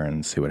out there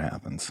and see what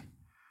happens.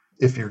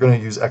 If you're going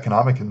to use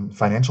economic and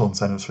financial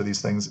incentives for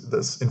these things,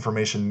 this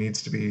information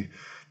needs to be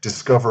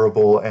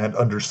discoverable and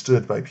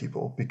understood by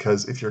people.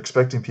 Because if you're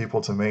expecting people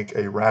to make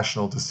a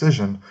rational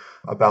decision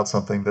about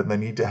something, then they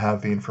need to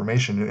have the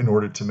information in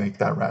order to make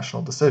that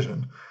rational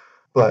decision.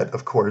 But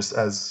of course,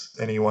 as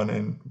anyone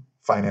in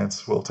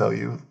finance will tell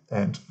you,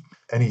 and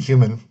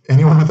anyone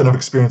with enough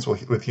experience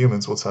with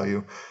humans will tell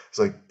you, it's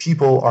like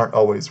people aren't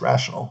always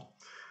rational.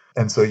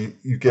 And so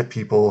you get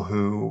people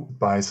who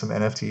buy some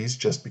NFTs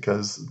just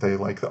because they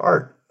like the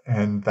art.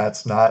 And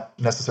that's not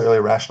necessarily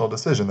a rational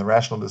decision. The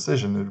rational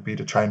decision would be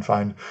to try and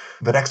find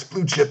the next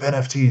blue chip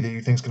NFT that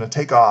you think is going to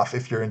take off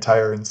if your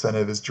entire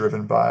incentive is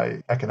driven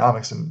by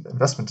economics and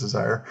investment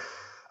desire,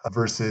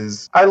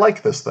 versus I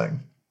like this thing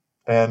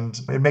and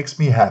it makes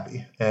me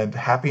happy. And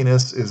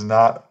happiness is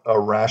not a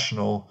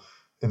rational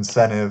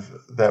incentive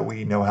that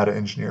we know how to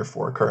engineer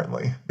for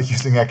currently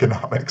using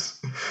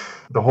economics.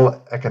 The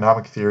whole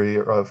economic theory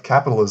of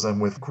capitalism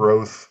with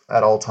growth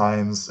at all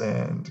times,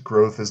 and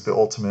growth is the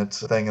ultimate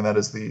thing, and that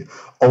is the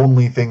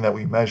only thing that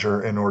we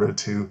measure in order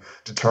to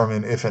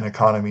determine if an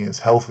economy is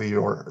healthy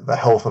or the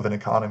health of an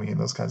economy and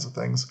those kinds of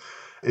things,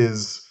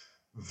 is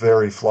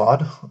very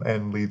flawed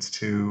and leads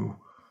to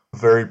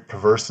very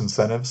perverse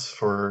incentives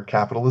for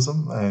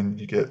capitalism. And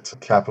you get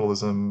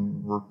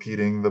capitalism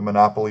repeating the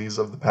monopolies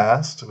of the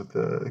past with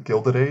the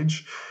Gilded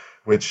Age,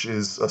 which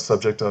is a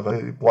subject of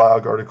a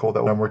blog article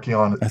that I'm working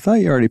on. I thought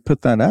you already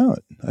put that out.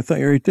 I thought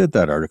you already did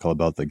that article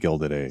about the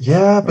Gilded Age.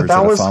 Yeah, but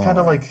that was kind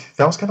of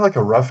like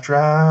a rough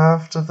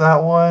draft of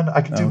that one.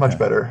 I can do much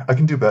better. I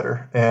can do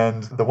better.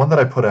 And the one that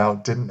I put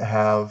out didn't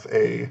have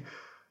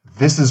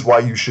this is why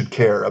you should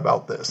care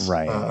about this.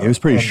 Right. It was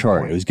pretty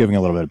short. It was giving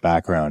a little bit of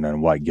background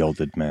on what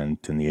gilded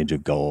meant and the age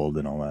of gold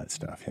and all that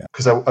stuff. Yeah.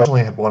 Because I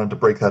originally had wanted to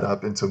break that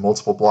up into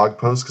multiple blog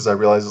posts, because I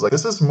realized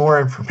this is more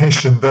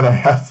information than I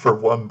have for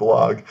one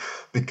blog.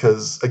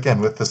 Because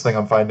again, with this thing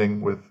I'm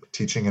finding with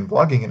teaching and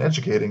blogging and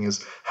educating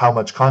is how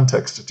much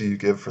context do you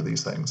give for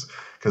these things?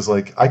 Because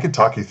I could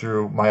talk you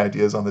through my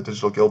ideas on the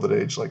digital Gilded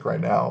Age right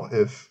now,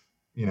 if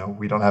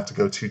we don't have to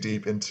go too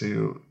deep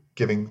into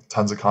giving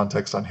tons of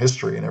context on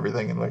history and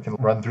everything, and I can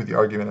run through the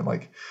argument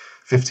in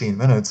 15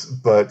 minutes.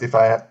 But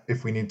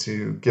if we need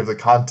to give the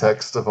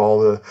context of all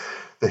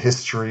the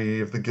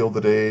history of the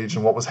Gilded Age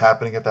and what was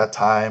happening at that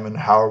time, and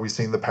how are we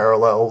seeing the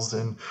parallels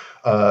in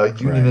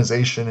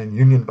unionization and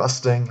union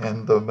busting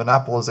and the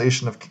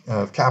monopolization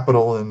of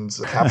capital and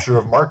capture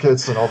of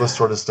markets and all this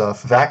sort of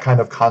stuff, that kind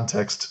of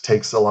context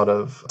takes a lot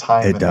of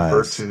time and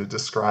effort to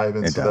describe.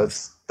 And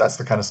that's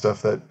the kind of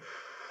stuff that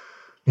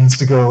needs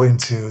to go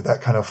into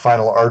that kind of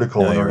final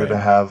article in order to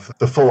have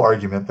the full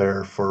argument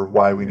there for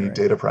why we need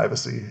data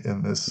privacy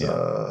in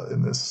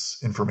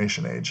this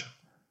information age.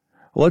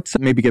 Well, let's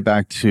maybe get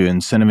back to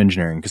incentive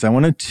engineering, because I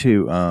wanted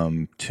to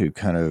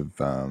kind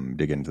of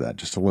dig into that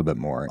just a little bit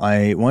more.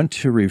 I want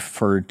to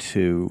refer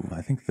to,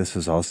 I think this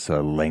is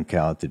also a link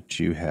out that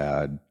you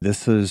had.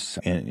 This is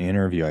an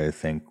interview, I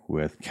think,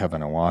 with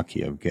Kevin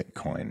Iwaki of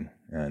Gitcoin,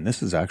 and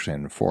this is actually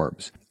in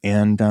Forbes.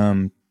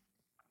 And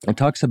it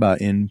talks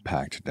about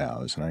impact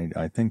DAOs, and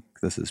I think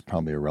this is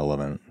probably a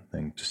relevant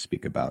thing to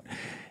speak about.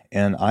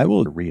 And I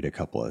will read a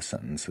couple of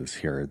sentences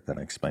here that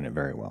explain it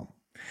very well.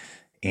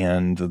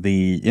 And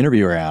the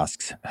interviewer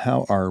asks,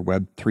 how are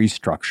Web3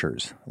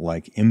 structures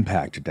like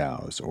impact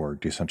DAOs, or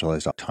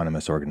decentralized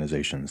autonomous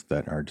organizations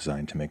that are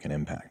designed to make an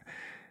impact,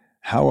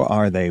 how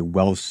are they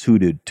well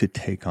suited to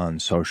take on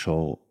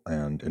social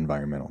and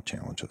environmental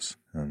challenges?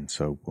 And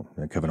so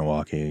Kevin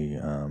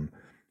Iwaki,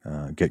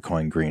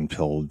 Gitcoin,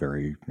 green-pilled,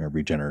 very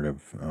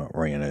regenerative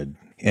oriented.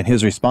 And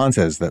his response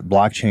is that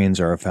blockchains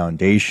are a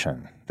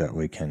foundation that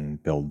we can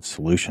build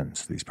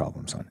solutions to these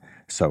problems on.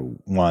 So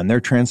 1,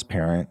 they're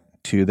transparent.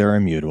 2, they're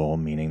immutable,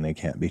 meaning they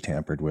can't be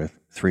tampered with.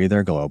 3,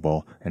 they're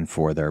global. And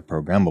 4, they're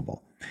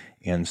programmable.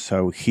 And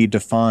so he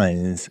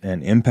defines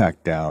an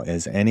impact DAO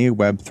as any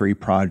Web3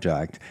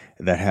 project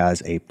that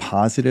has a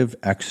positive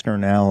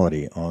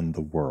externality on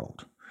the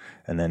world.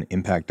 And then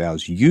impact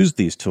DAOs use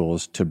these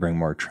tools to bring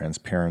more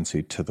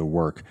transparency to the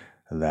work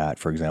that,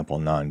 for example,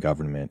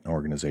 non-government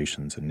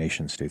organizations and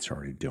nation states are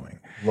already doing.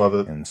 Love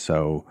it. And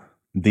so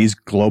these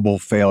global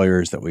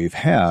failures that we've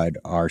had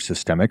are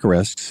systemic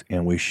risks,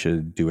 and we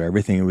should do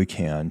everything we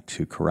can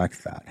to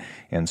correct that.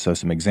 And so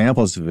some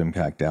examples of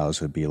impact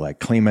DAOs would be like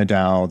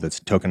KlimaDAO, that's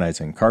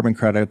tokenizing carbon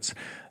credits.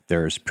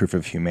 There's Proof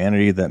of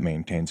Humanity, that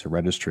maintains a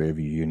registry of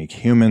unique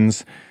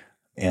humans.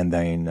 And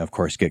then, of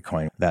course,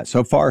 Gitcoin, that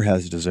so far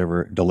has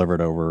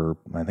delivered over,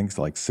 I think it's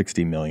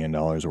 $60 million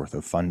worth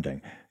of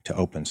funding to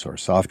open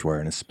source software,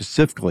 and is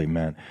specifically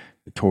meant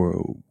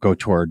to go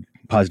toward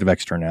positive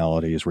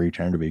externalities,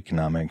 regenerative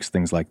economics,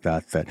 things like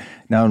that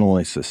not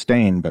only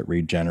sustain but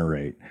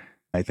regenerate.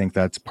 I think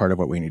that's part of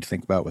what we need to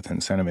think about with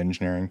incentive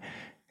engineering.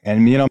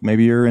 And,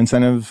 maybe your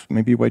incentive,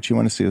 maybe what you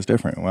want to see is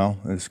different. Well,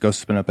 let's go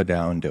spin up a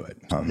DAO and do it.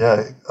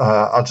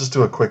 I'll just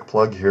do a quick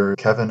plug here.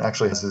 Kevin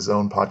actually has his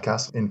own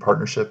podcast in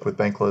partnership with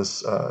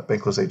Bankless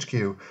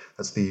HQ.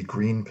 That's the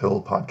Green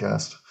Pill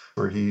podcast,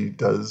 where he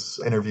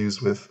does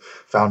interviews with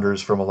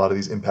founders from a lot of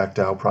these impact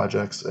DAO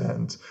projects,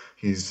 and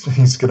he's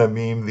going to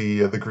meme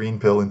the green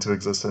pill into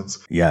existence.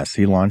 Yes,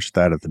 he launched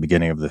that at the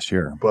beginning of this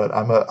year. But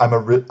I'm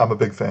a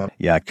big fan.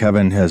 Yeah,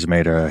 Kevin has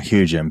made a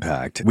huge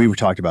impact. We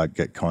talked about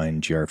Gitcoin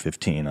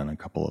GR15 on a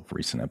couple of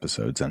recent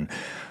episodes, and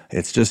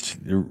it's just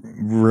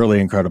really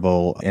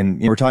incredible.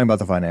 And we're talking about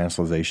the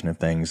financialization of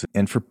things.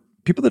 And for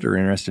people that are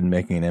interested in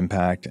making an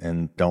impact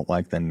and don't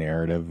like the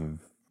narrative of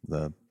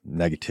the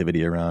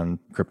negativity around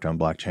crypto and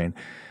blockchain,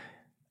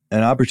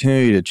 an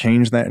opportunity to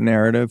change that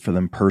narrative for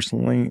them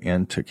personally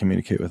and to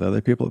communicate with other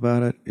people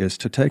about it is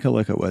to take a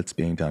look at what's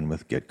being done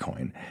with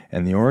Gitcoin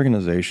and the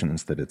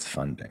organizations that it's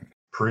funding.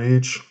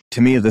 Preach.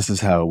 To me, this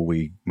is how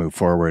we move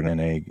forward in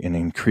an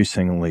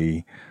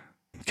increasingly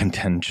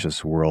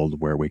contentious world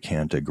where we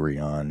can't agree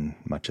on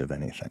much of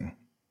anything.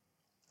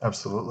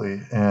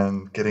 Absolutely.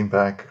 And getting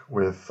back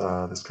with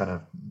this kind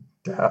of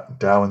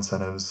DAO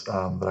incentives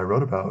that I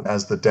wrote about,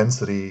 as the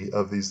density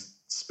of these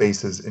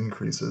spaces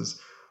increases.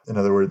 In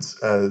other words,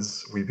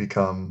 as we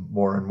become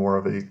more and more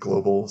of a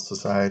global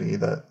society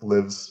that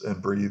lives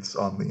and breathes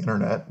on the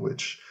internet,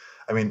 which,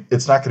 I mean,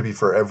 it's not going to be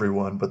for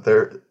everyone, but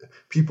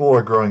people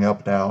are growing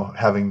up now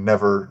having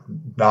never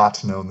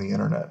not known the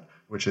internet,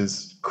 which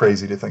is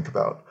crazy to think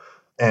about.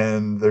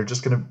 And they're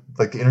just going to,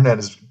 like, the internet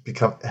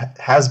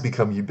has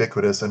become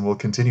ubiquitous and will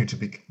continue to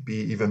be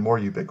even more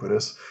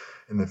ubiquitous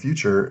in the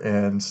future.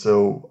 And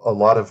so a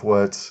lot of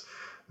what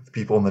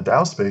people in the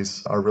DAO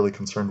space are really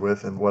concerned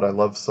with, and what I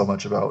love so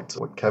much about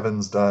what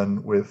Kevin's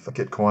done with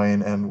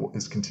Gitcoin and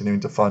is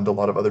continuing to fund a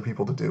lot of other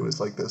people to do, is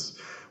like this,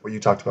 what you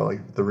talked about,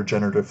 like the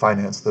regenerative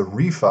finance, the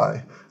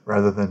refi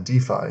rather than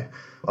DeFi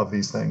of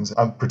these things.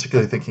 I'm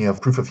particularly thinking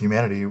of Proof of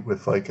Humanity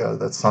with like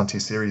that Santi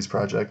series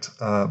project.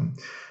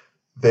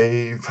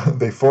 They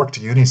forked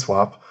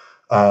Uniswap,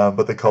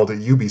 but they called it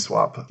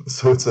Ubiswap.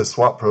 So it's a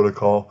swap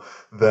protocol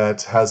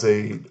that has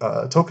a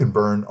token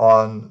burn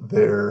on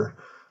their,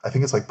 I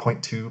think it's like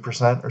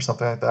 0.2% or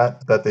something like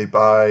that they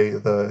buy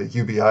the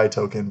UBI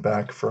token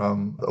back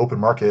from the open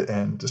market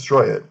and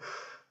destroy it.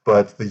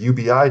 But the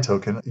UBI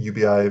token,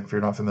 UBI, if you're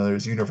not familiar,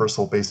 is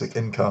Universal Basic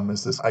Income,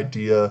 is this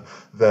idea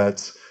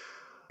that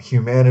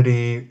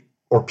humanity,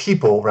 or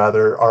people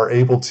rather, are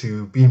able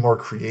to be more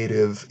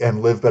creative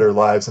and live better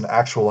lives and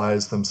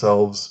actualize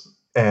themselves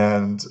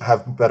and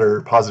have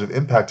better positive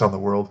impact on the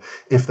world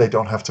if they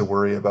don't have to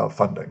worry about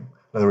funding.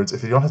 In other words,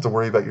 if you don't have to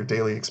worry about your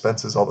daily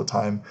expenses all the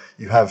time,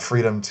 you have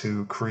freedom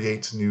to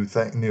create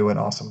new and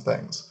awesome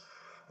things.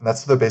 And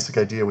that's the basic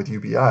idea with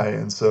UBI.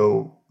 And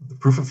so the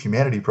Proof of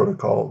Humanity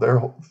protocol, their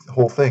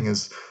whole thing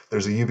is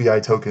there's a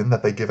UBI token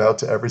that they give out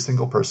to every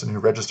single person who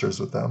registers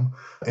with them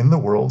in the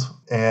world.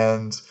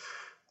 And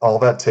all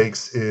that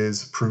takes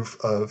is proof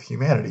of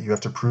humanity. You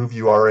have to prove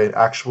you are an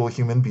actual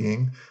human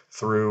being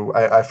through,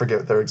 I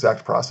forget their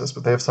exact process,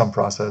 but they have some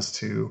process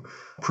to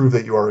prove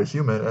that you are a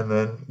human, and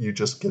then you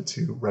just get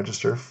to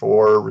register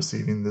for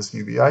receiving this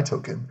UBI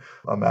token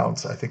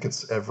amount. I think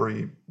it's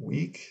every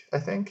week, I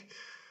think.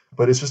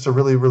 But it's just a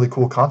really, really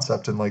cool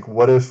concept. And like,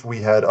 what if we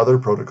had other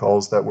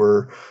protocols that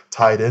were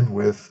tied in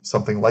with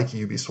something like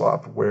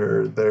Ubiswap,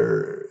 where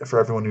for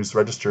everyone who's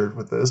registered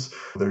with this,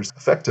 there's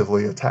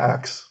effectively a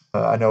tax.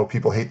 I know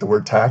people hate the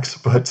word tax,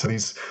 but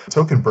these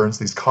token burns,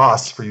 these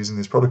costs for using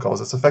these protocols,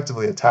 it's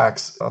effectively a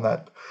tax on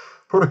that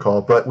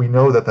protocol. But we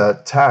know that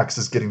that tax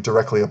is getting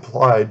directly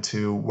applied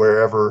to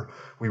wherever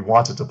we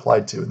want it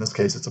applied to. In this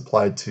case, it's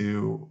applied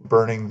to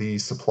burning the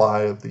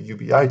supply of the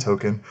UBI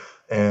token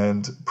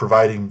and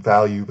providing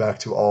value back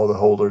to all the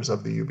holders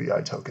of the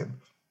UBI token.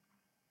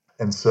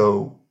 And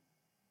so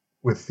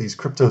with these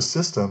crypto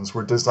systems,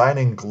 we're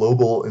designing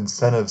global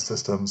incentive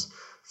systems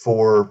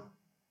for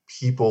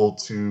people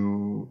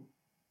to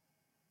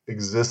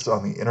exist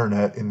on the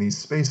internet in these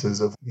spaces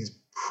of these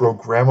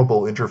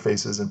programmable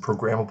interfaces and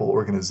programmable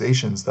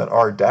organizations that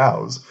are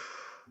DAOs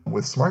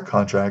with smart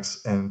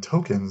contracts and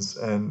tokens.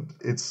 And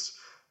it's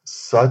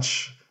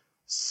such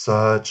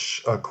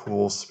a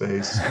cool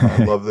space.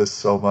 I love this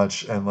so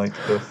much. And like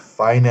the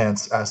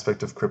finance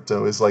aspect of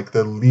crypto is like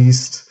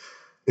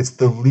it's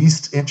the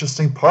least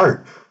interesting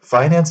part.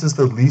 Finance is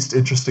the least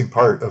interesting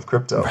part of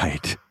crypto.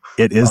 Right.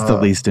 It is the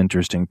least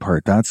interesting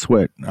part. That's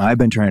what I've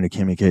been trying to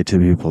communicate to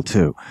people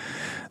too.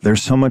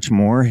 There's so much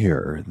more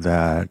here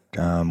that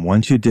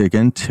once you dig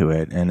into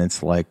it, and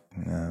it's like,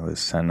 it was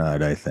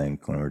Senad, I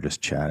think, when we were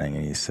just chatting,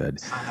 and he said,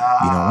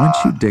 once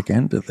you dig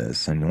into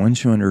this and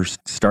once you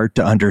start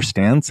to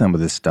understand some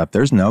of this stuff,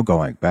 there's no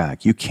going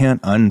back. You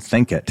can't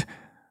unthink it.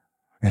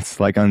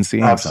 It's like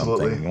unseeing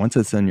something. Once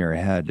it's in your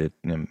head,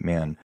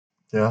 man.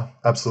 Yeah,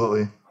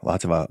 absolutely.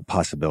 Lots of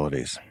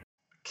possibilities.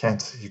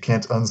 You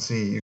can't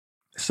unsee.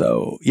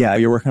 So, yeah,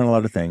 you're working on a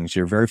lot of things.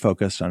 You're very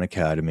focused on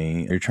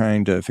Academy. You're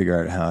trying to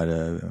figure out how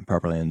to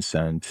properly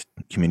incent,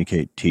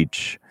 communicate,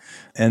 teach.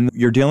 And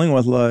you're dealing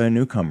with a lot of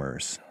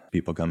newcomers,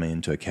 people coming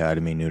into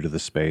Academy, new to the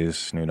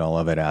space, new to all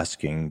of it,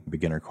 asking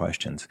beginner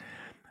questions.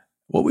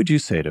 What would you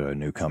say to a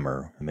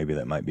newcomer, maybe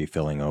that might be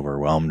feeling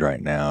overwhelmed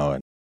right now?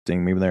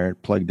 And maybe they're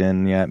plugged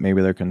in yet,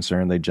 maybe they're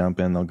concerned, they jump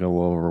in, they'll get a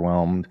little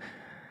overwhelmed.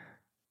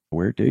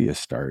 Where do you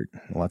start?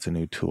 Lots of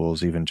new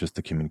tools, even just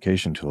the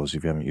communication tools.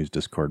 If you haven't used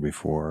Discord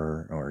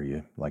before, or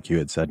you, like you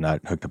had said,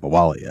 not hooked up a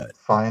wallet yet.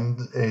 Find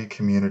a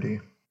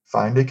community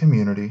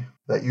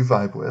that you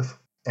vibe with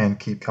and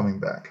keep coming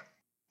back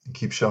and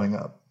keep showing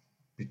up,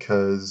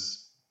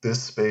 because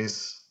this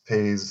space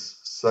pays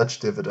such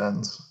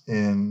dividends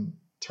in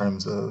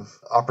terms of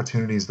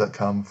opportunities that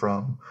come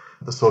from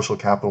the social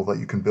capital that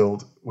you can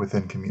build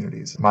within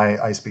communities. My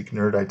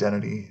iSpeakNerd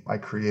identity I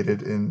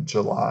created in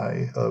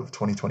July of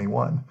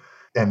 2021.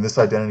 And this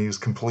identity was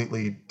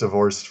completely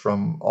divorced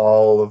from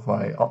all of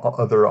my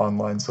other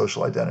online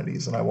social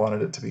identities, and I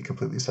wanted it to be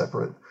completely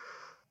separate.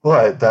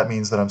 But that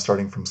means that I'm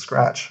starting from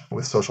scratch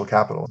with social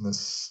capital in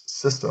this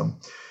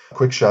system.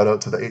 Quick shout out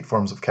to the 8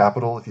 Forms of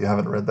Capital. If you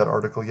haven't read that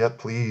article yet,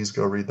 please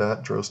go read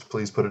that. Drost,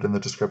 please put it in the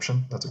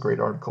description. That's a great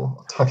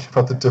article talking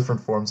about the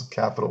different forms of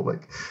capital.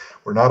 Like,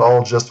 we're not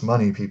all just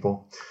money,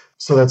 people.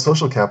 So that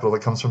social capital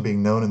that comes from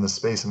being known in the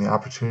space and the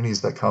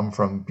opportunities that come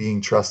from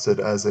being trusted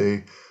as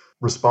a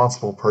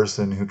responsible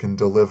person who can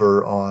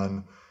deliver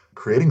on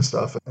creating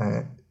stuff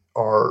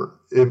are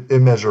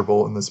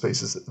immeasurable in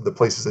the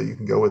places that you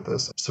can go with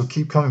this. So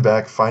keep coming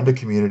back, find a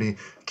community,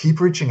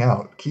 keep reaching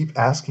out, keep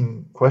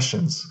asking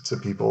questions to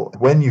people.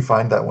 When you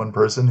find that one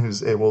person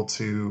who's able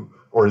to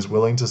or is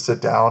willing to sit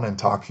down and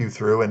talk you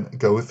through and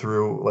go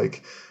through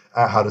like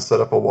how to set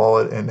up a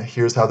wallet and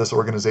here's how this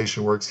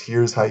organization works,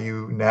 here's how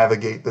you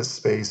navigate this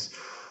space.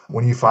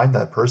 When you find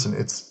that person,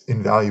 it's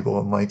invaluable.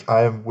 And like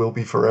I will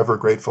be forever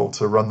grateful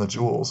to Run the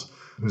Jewels,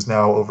 who's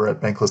now over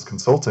at Bankless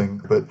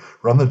Consulting. But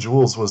Run the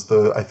Jewels was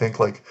I think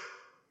like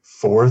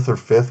fourth or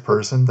fifth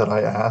person that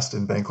I asked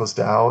in Bankless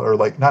DAO, or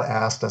like not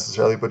asked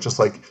necessarily, but just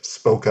like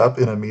spoke up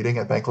in a meeting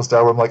at Bankless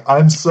DAO where I'm like,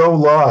 I'm so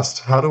lost.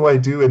 How do I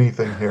do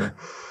anything here?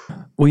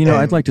 Well,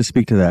 I'd like to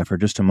speak to that for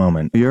just a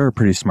moment. You're a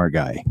pretty smart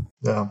guy.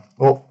 Yeah.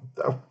 Well,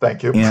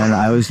 thank you. And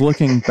I was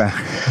looking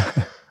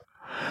back,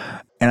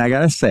 and I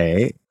got to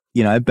say,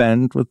 I've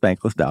been with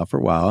Bankless DAO for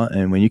a while,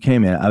 and when you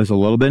came in, I was a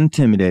little bit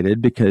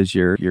intimidated because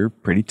you're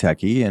pretty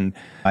techie, and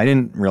I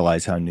didn't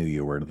realize how new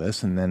you were to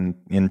this. And then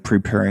in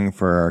preparing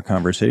for our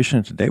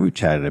conversation today, we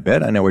chatted a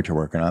bit. I know what you're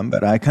working on,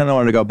 but I kind of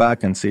wanted to go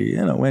back and see,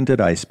 when did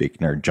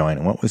iSpeakNerd join,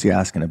 and what was he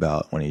asking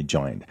about when he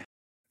joined?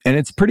 And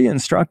it's pretty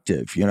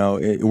instructive.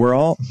 We're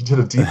all... You did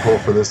a deep hole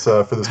for this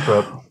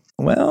prep.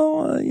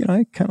 Well,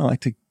 I kind of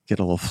like to get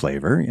a little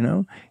flavor,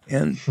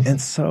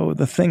 and so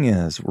the thing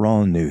is, we're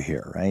all new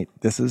here, right?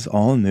 This is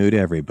all new to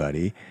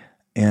everybody.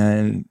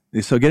 And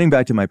so getting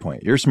back to my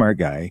point, you're a smart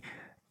guy.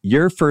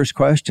 Your first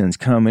questions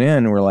coming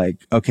in were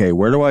like, okay,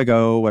 where do I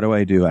go? What do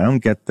I do? I don't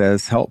get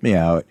this. Help me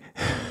out.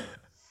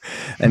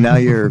 And now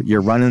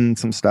you're running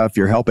some stuff.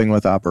 You're helping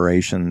with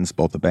operations,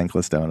 both at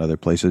Bankless DAO and other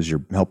places.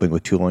 You're helping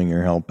with tooling.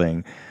 You're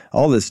helping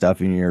all this stuff,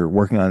 and you're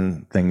working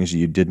on things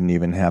you didn't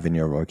even have in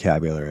your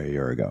vocabulary a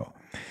year ago.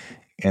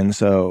 And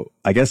so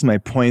I guess my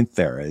point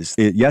there is,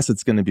 yes,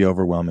 it's going to be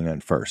overwhelming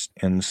at first.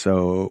 And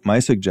so my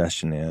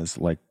suggestion is,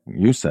 like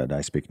you said,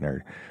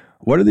 iSpeakNerd,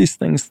 what are these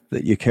things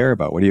that you care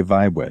about? What do you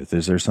vibe with?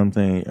 Is there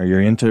something, are you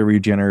into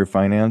regenerative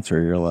finance,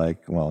 or you're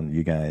like, well,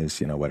 you guys,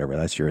 whatever,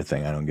 that's your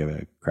thing. I don't give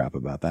a crap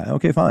about that.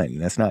 Okay, fine.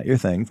 That's not your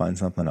thing. Find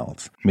something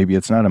else. Maybe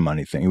it's not a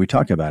money thing. We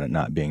talk about it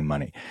not being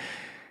money.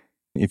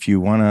 If you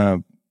want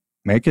to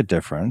make a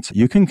difference,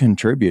 you can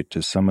contribute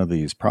to some of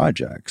these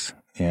projects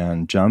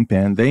and jump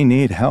in. They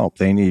need help.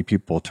 They need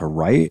people to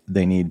write.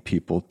 They need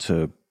people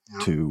to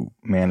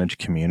manage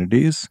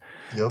communities.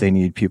 Yep. They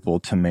need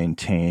people to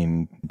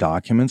maintain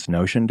documents,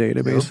 Notion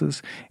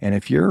databases. Yep. And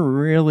if you're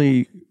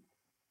really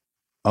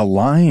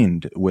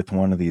aligned with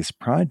one of these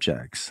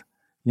projects,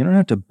 you don't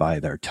have to buy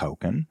their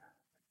token.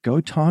 Go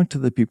talk to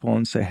the people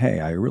and say, hey,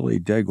 I really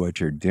dig what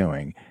you're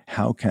doing.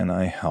 How can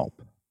I help?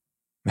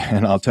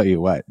 And I'll tell you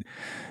what,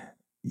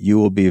 you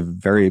will be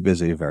very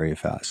busy very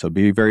fast. So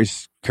be very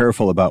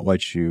careful about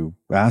what you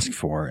ask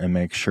for and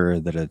make sure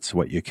that it's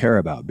what you care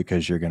about,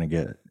 because you're going to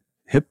get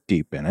hip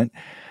deep in it.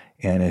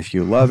 And if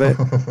you love it,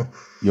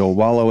 you'll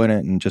wallow in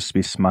it and just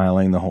be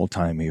smiling the whole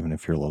time, even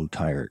if you're a little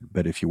tired.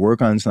 But if you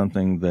work on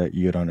something that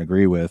you don't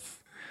agree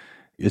with,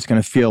 it's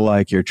going to feel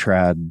like your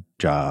trad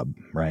job,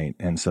 right?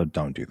 And so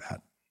don't do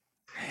that.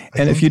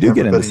 And if you do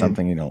get into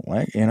something you don't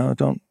like,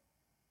 go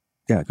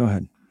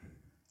ahead.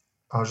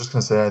 I was just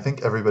going to say, I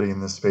think everybody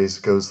in this space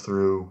goes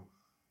through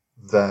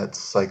that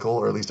cycle,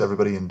 or at least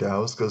everybody in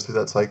DAOs goes through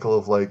that cycle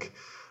of like,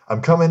 I'm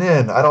coming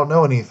in, I don't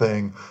know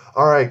anything.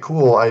 All right,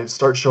 cool. I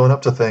start showing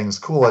up to things.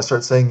 Cool. I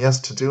start saying yes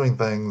to doing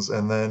things.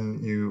 And then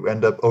you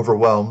end up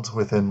overwhelmed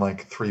within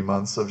like 3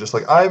 months of just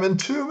like, I'm in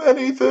too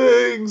many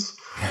things.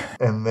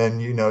 And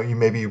then,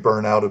 you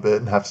burn out a bit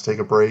and have to take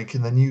a break.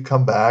 And then you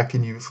come back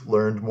and you've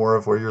learned more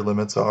of where your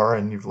limits are,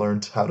 and you've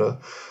learned how to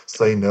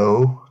say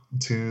no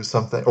to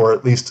something, or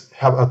at least,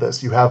 how about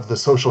this? You have the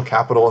social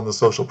capital and the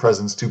social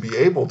presence to be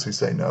able to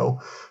say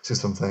no to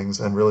some things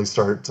and really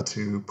start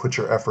to put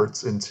your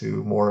efforts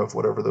into more of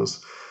whatever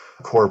those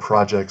core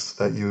projects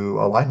that you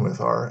align with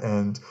are.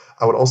 And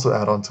I would also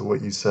add on to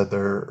what you said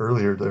there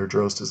earlier there,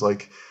 Drost, is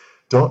like,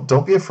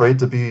 don't be afraid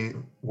to be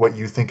what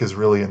you think is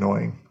really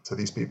annoying to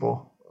these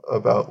people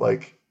about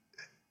like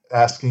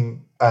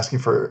asking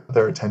for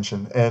their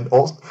attention, and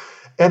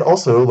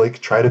also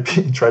like try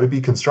to be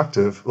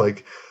constructive.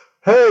 Like,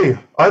 hey,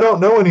 I don't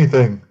know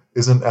anything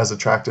isn't as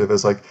attractive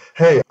as like,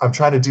 hey, I'm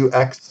trying to do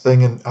X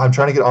thing and I'm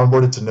trying to get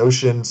onboarded to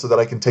Notion so that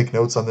I can take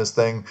notes on this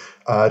thing.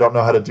 I don't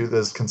know how to do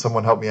this. Can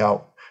someone help me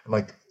out? And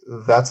like,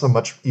 that's a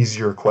much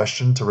easier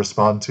question to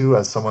respond to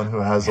as someone who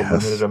has a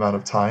limited amount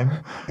of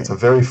time. It's a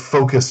very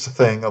focused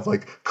thing of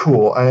like,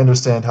 cool, I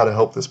understand how to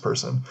help this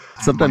person.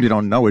 Sometimes you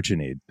don't know what you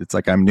need. It's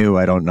like, I'm new,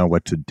 I don't know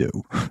what to do.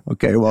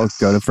 Okay, well,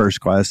 go to First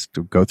Quest,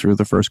 go through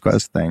the First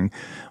Quest thing.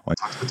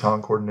 Talk to the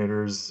talent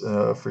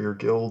coordinators for your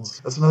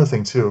guilds. That's another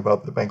thing too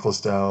about the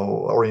Bankless DAO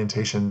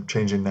orientation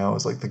changing now,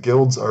 is like the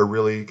guilds are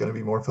really going to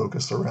be more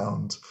focused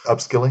around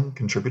upskilling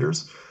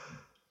contributors.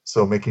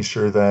 So making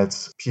sure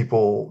that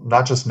people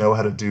not just know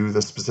how to do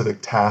the specific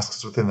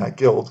tasks within that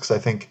guild, because I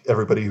think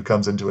everybody who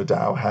comes into a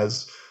DAO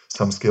has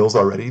some skills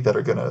already that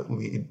are going to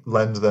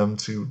lend them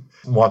to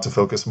want to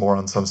focus more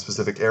on some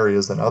specific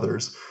areas than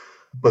others,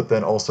 but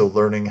then also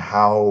learning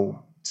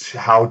how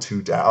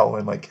to DAO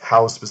and like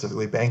how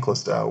specifically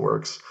bankless DAO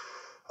works.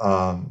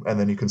 And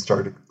then you can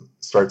start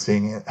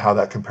seeing how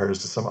that compares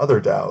to some other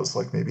DAOs,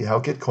 like maybe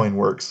how Gitcoin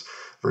works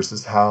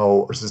versus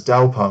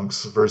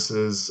DAOpunks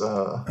versus.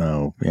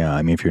 Oh, yeah.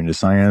 I mean, if you're into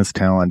science,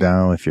 talent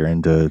DAO, if you're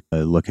into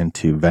looking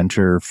to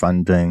venture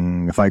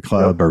funding, Fight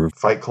Club, Yep, or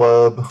Fight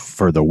Club.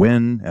 For the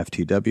Win,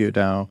 FTW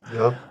DAO.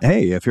 Yep.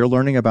 Hey, if you're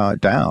learning about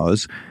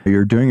DAOs,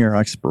 you're doing your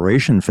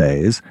exploration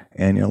phase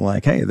and you're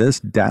like, hey, this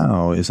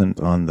DAO isn't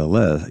on the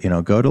list.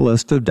 Go to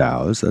list of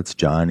DAOs. That's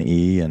John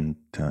E. and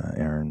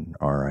Aaron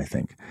R., I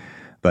think.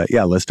 But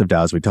yeah, list of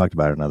DAOs. We talked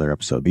about it in another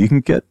episode. But you can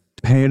get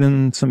paid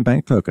in some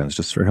bank tokens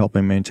just for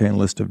helping maintain a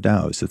list of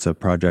DAOs. It's a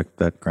project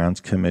that Grounds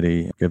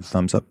Committee gives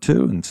thumbs up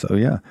to. And so,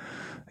 yeah,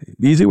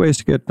 easy ways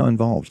to get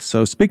involved.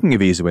 So speaking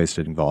of easy ways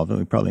to get involved,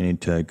 we probably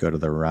need to go to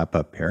the wrap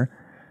up here.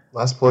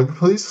 Last plug,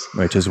 please.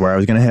 Which is where I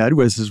was going to head,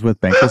 was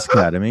with Bankless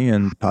Academy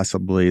and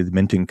possibly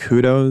minting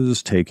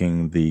kudos,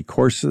 taking the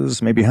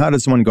courses. Maybe how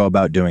does one go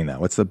about doing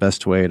that? What's the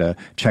best way to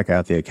check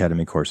out the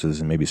Academy courses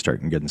and maybe start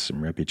getting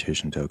some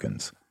reputation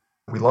tokens?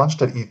 We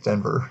launched at ETH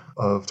Denver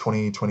of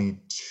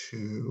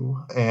 2022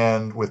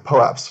 and with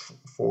POAPs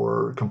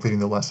for completing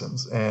the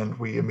lessons. And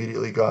we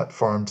immediately got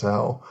farm to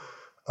hell.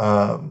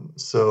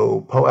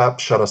 So POAP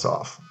shut us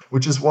off,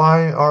 which is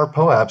why our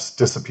POAPs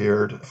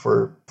disappeared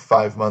for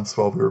 5 months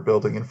while we were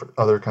building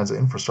other kinds of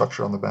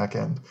infrastructure on the back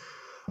end.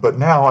 But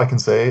now I can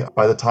say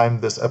by the time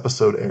this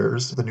episode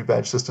airs, the new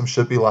badge system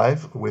should be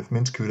live with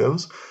Mint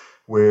Kudos,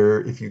 where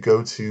if you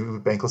go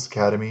to Bankless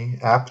Academy,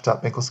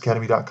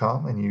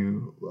 app.banklessacademy.com, and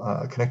you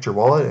connect your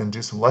wallet and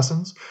do some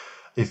lessons,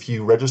 if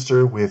you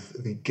register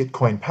with the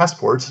Gitcoin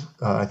Passport,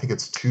 I think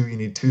you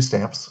need 2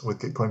 stamps with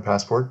Gitcoin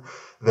Passport,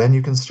 then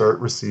you can start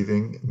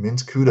receiving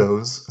Mint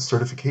Kudos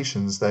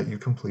certifications that you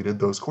completed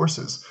those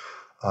courses.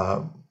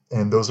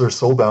 And those are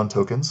soulbound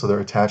tokens, so they're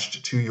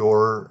attached to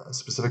your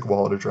specific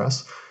wallet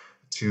address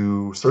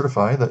to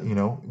certify that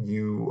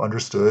you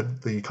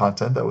understood the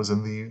content that was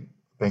in the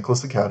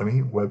Bankless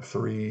Academy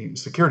Web3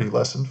 security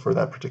lesson for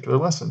that particular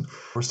lesson.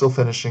 We're still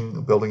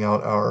finishing building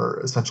out our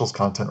essentials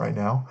content right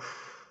now.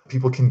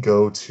 People can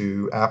go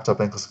to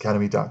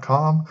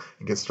app.banklessacademy.com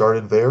and get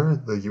started there.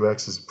 The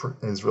UX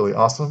is really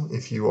awesome.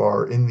 If you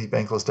are in the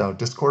Bankless DAO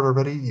Discord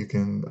already, you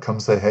can come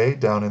say hey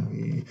down in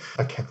the,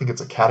 I think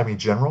it's Academy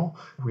General.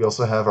 We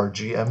also have our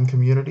GM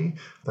community.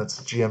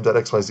 That's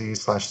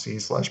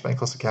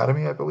gm.xyz/c/Bankless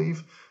Academy, I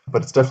believe.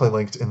 But it's definitely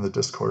linked in the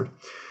Discord.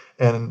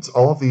 And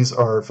all of these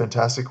are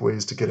fantastic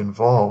ways to get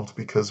involved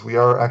because we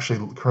are actually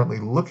currently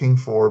looking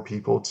for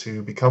people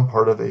to become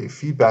part of a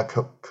feedback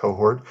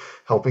cohort,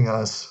 helping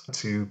us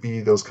to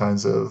be those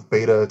kinds of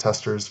beta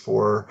testers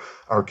for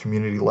our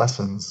community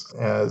lessons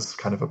as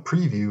kind of a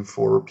preview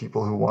for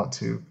people who want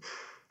to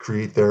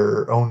create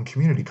their own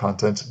community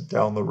content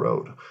down the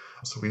road.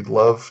 So we'd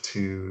love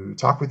to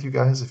talk with you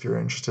guys if you're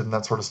interested in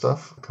that sort of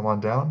stuff. Come on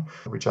down.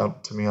 Reach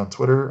out to me on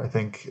Twitter. I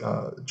think,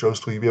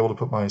 Jost, will you be able to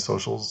put my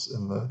socials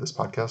in this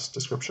podcast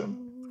description?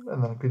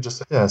 And then we could just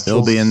say, yeah.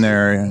 It'll be in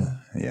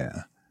there.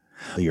 Yeah.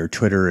 Your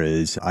Twitter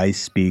is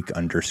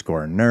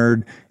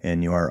iSpeak_nerd,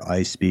 and you are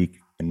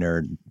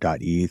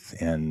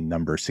iSpeakNerd.eth and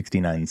number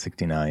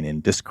 6969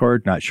 in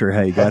Discord. Not sure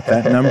how you got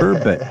that number,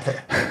 but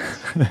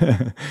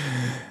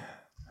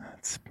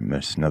it's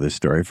just another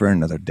story for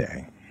another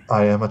day.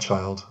 I am a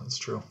child. It's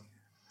true.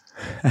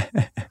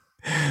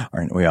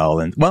 Aren't we all?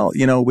 And well,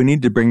 we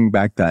need to bring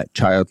back that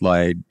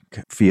childlike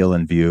feel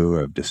and view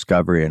of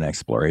discovery and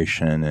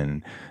exploration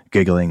and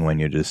giggling when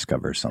you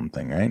discover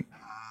something, right? Yeah.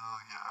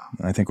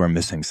 I think we're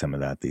missing some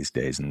of that these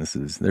days. And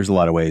there's a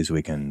lot of ways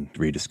we can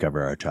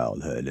rediscover our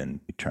childhood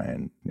and try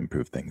and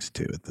improve things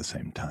too at the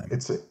same time.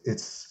 It's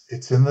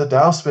in the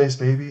DAO space,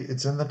 baby.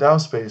 It's in the DAO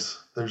space.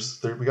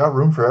 We got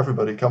room for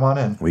everybody. Come on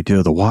in. We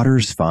do. The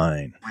water's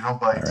fine. We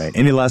don't bite. All right.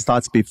 Any last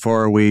thoughts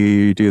before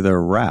we do the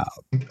wrap?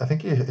 I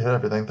think you hit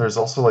everything. There's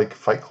also like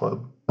Fight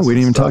Club. We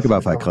didn't even talk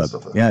about Fight Club.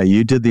 Yeah,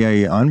 you did the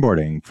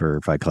onboarding for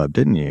Fight Club,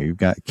 didn't you? You've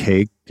got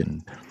cake,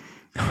 and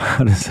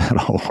how does that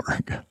all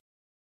work?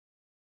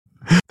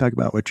 Talk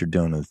about what you're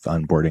doing with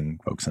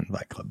onboarding folks in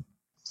Fight Club.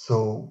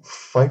 So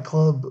Fight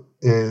Club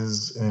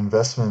is an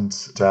investment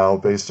DAO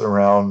based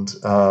around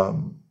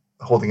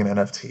holding an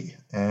NFT.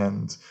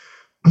 And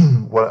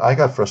what I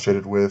got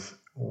frustrated with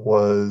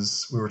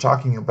was we were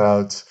talking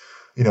about,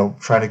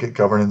 trying to get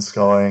governance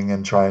going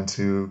and trying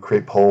to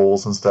create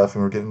polls and stuff.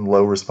 And we're getting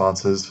low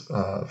responses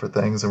for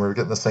things. And we were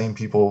getting the same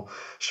people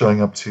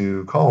showing up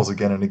to calls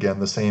again and again,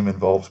 the same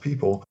involved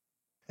people.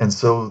 And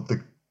so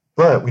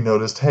but we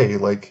noticed, hey,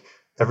 like,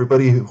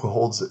 everybody who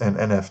holds an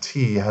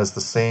NFT has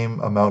the same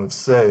amount of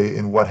say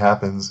in what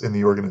happens in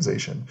the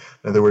organization.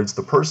 In other words,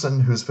 the person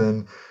who's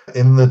been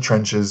in the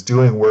trenches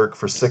doing work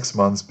for 6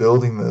 months,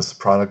 building this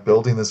product,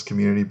 building this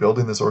community,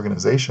 building this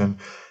organization,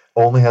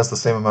 only has the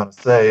same amount of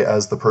say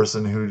as the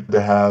person who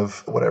to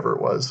have, whatever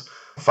it was,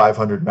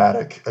 500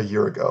 Matic a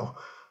year ago.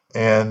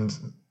 And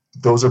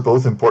those are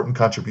both important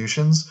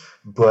contributions,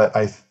 but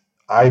I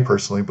I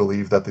personally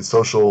believe that the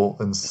social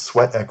and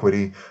sweat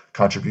equity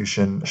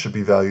contribution should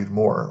be valued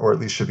more, or at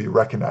least should be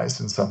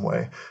recognized in some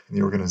way in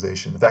the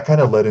organization. That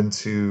kind of led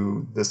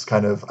into this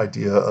kind of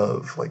idea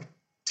of like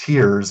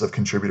tiers of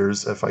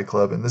contributors at Fight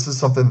Club. And this is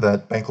something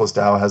that Bankless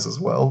DAO has as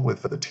well,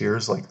 with the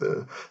tiers, like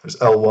there's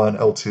L1,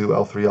 L2,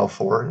 L3,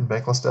 L4 in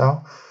Bankless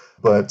DAO.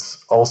 But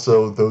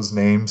also those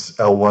names,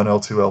 L1,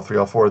 L2,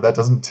 L3, L4, that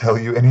doesn't tell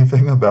you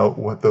anything about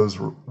what those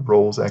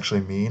roles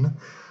actually mean.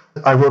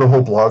 I wrote a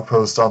whole blog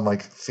post on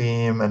like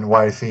theme and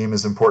why theme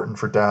is important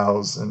for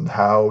DAOs and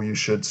how you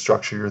should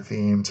structure your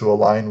theme to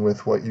align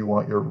with what you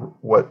want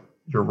what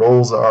your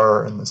roles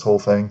are and this whole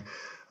thing.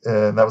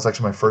 And that was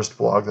actually my first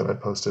blog that I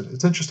posted.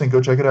 It's interesting.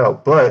 Go check it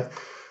out. But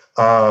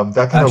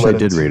that kind of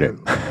led into... I did read it.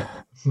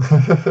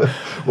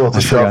 Well, it's I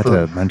a shout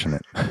forgot to mention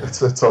it.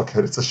 It's all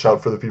good. It's a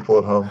shout for the people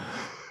at home.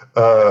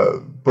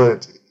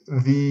 But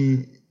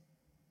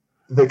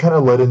they kind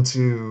of led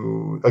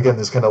into, again,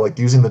 this kind of like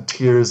using the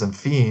tiers and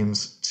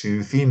themes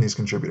to theme these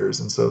contributors.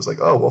 And so it's like,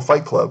 oh, well,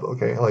 Fight Club.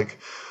 Okay. Like,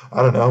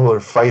 I don't know, we're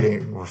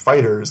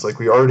fighters. Like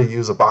we already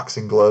use a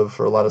boxing glove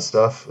for a lot of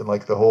stuff. And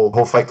like the whole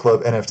Fight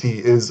Club NFT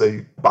is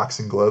a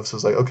boxing glove. So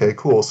it's like, okay,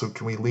 cool. So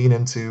can we lean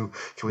into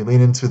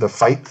the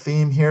fight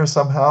theme here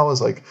somehow?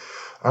 It's like,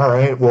 all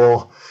right,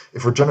 well,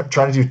 if we're trying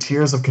to do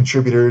tiers of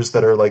contributors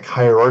that are like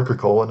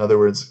hierarchical, in other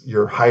words,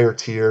 your higher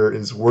tier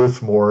is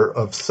worth more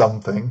of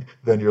something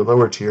than your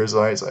lower tiers.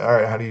 All right, it's like, all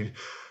right, how do you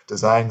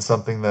design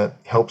something that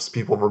helps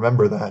people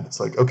remember that? It's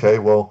like, okay,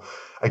 well,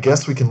 I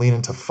guess we can lean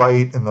into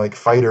fight and like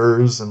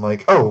fighters and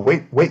like, oh,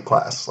 weight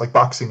class, like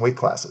boxing weight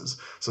classes.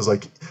 So it's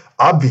like,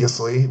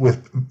 obviously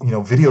with,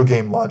 video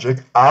game logic,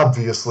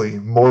 obviously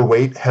more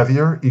weight,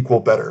 heavier equal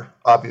better.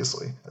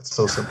 Obviously, that's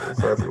so simple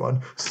for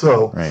everyone.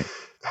 So right.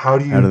 How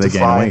do you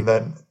define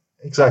then?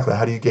 Exactly.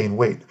 How do you gain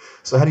weight?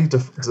 So how do you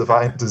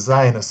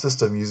design a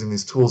system using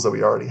these tools that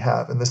we already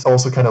have? And this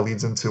also kind of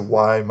leads into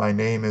why my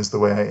name is the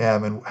way I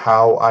am and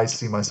how I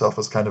see myself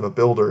as kind of a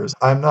builder.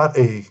 I am not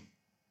a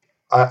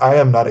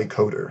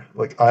coder.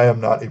 Like I am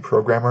not a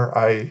programmer.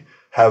 I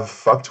have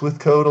fucked with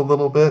code a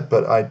little bit,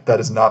 but that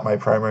is not my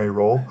primary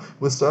role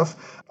with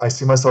stuff. I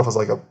see myself as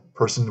like a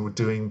person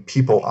doing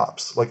people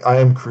ops. Like I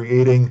am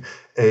creating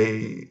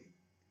a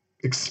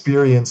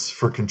experience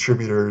for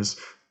contributors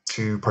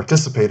to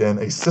participate in,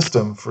 a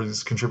system for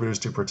these contributors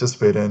to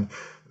participate in,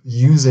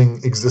 using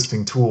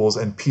existing tools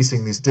and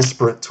piecing these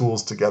disparate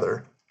tools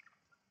together.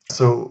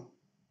 So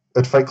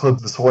at Fight Club,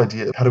 this whole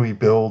idea of how do you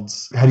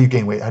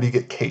gain weight? How do you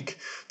get cake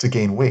to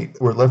gain weight?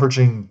 We're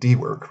leveraging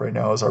dwork right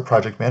now as our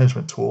project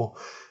management tool.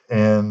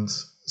 And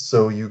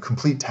so you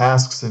complete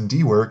tasks in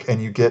dwork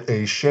and you get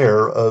a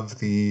share of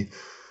the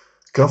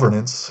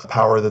governance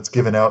power that's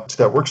given out to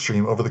that work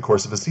stream over the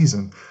course of a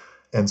season.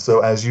 And so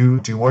as you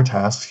do more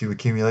tasks, you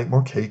accumulate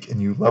more cake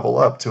and you level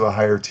up to a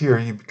higher tier.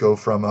 You go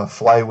from a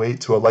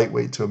flyweight to a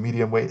lightweight to a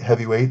medium weight,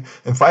 heavyweight.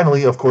 And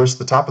finally, of course,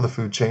 the top of the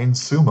food chain,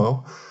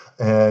 sumo.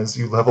 As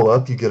you level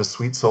up, you get a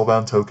sweet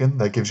soulbound token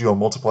that gives you a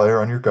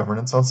multiplier on your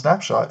governance on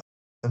Snapshot.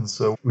 And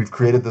so we've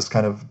created this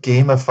kind of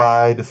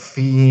gamified,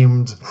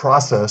 themed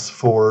process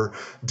for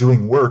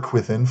doing work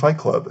within Fight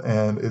Club.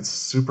 And it's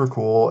super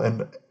cool.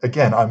 And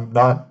again,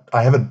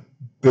 I haven't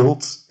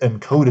built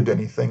and coded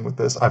anything with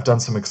this. I've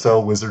done some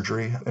Excel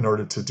wizardry in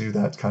order to do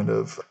that kind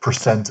of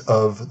percent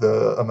of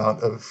the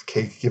amount of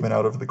cake given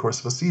out over the course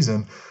of a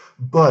season.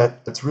 But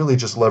it's really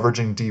just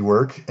leveraging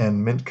dwork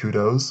and mint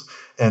kudos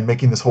and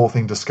making this whole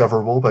thing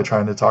discoverable by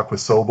trying to talk with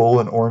Sobol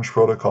and Orange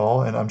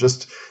Protocol. And I'm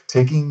just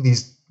taking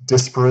these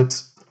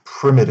disparate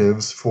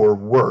primitives for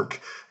work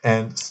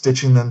and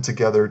stitching them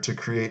together to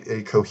create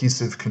a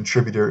cohesive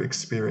contributor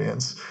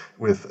experience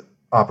with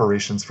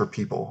operations for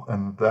people.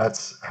 And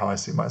that's how I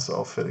see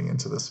myself fitting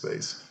into this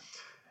space.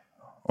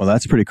 Well,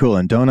 that's pretty cool.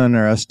 And don't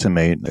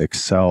underestimate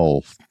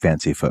Excel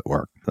fancy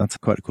footwork. That's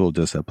quite a cool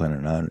discipline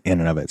in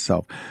and of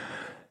itself.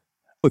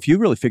 If you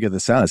really figure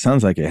this out, it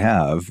sounds like you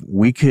have,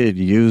 we could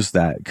use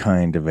that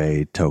kind of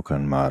a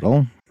token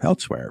model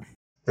elsewhere.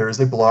 There is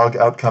a blog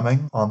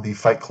outcoming on the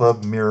Fight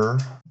Club Mirror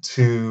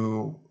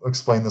to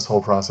explain this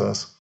whole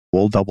process.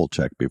 We'll double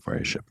check before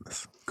I ship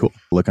this. Cool.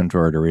 Looking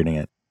forward to reading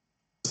it.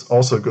 This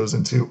also goes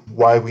into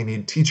why we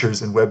need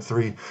teachers in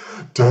Web3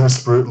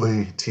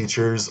 desperately.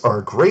 Teachers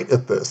are great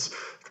at this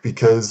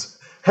because,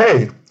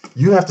 hey,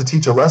 you have to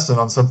teach a lesson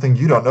on something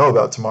you don't know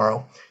about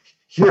tomorrow.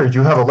 Here,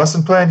 you have a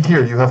lesson plan.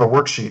 Here, you have a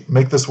worksheet.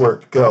 Make this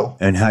work. Go.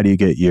 And how do you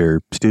get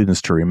your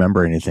students to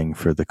remember anything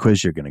for the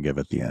quiz you're going to give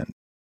at the end?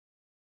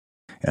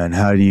 And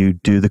how do you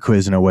do the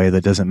quiz in a way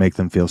that doesn't make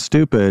them feel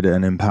stupid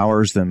and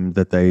empowers them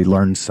that they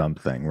learn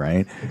something,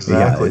 right?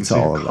 Exactly. Yeah, it's so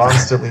all you're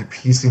constantly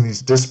piecing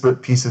these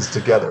disparate pieces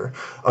together.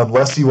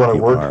 Unless you want to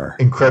work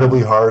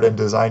incredibly hard and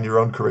design your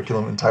own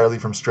curriculum entirely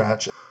from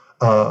scratch.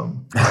 Well,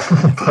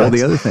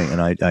 the other thing,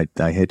 and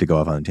I hate to go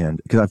off on a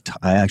tangent, because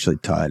I actually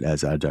taught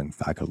as adjunct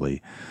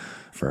faculty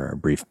for a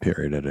brief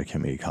period at a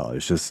community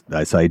college. So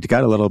I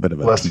got a little bit of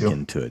a peek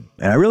into it.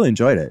 And I really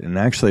enjoyed it. And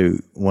actually,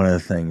 one of the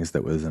things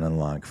that was an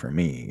unlock for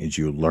me is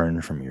you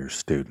learn from your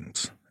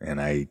students.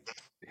 And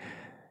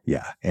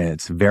Yeah, and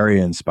it's very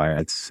inspiring.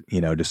 It's,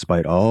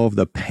 despite all of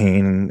the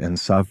pain and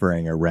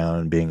suffering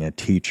around being a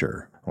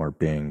teacher or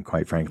being,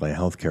 quite frankly, a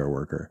healthcare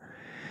worker,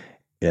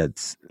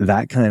 it's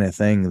that kind of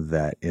thing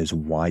that is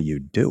why you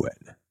do it.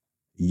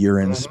 You're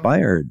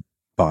inspired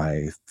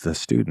by the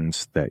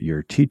students that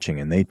you're teaching,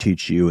 and they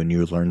teach you, and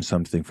you learn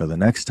something for the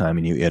next time,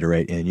 and you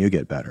iterate and you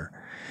get better.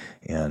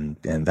 And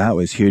that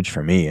was huge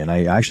for me, and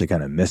I actually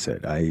kind of miss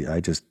it.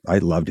 I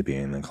loved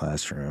being in the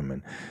classroom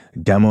and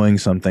demoing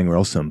something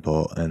real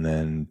simple, and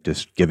then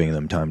just giving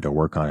them time to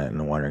work on it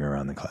and wandering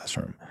around the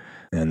classroom,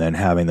 and then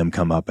having them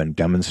come up and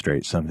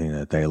demonstrate something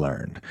that they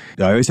learned.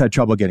 I always had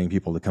trouble getting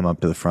people to come up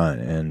to the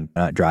front and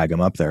not drag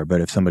them up there, but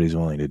if somebody's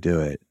willing to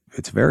do it,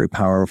 it's a very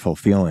powerful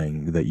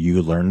feeling that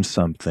you learned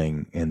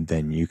something and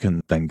then you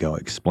can then go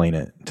explain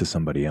it to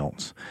somebody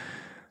else.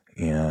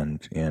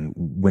 And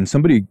when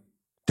somebody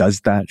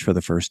does that for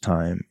the first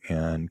time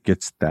and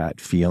gets that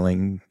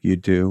feeling you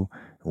do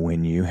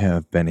when you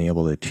have been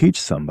able to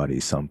teach somebody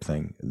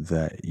something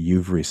that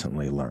you've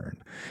recently learned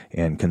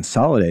and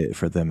consolidate it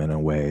for them in a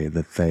way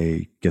that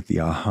they get the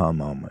aha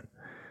moment,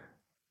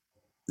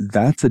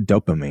 that's a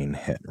dopamine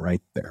hit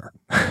right there.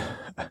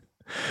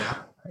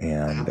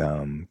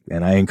 And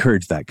I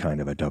encourage that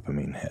kind of a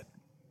dopamine hit.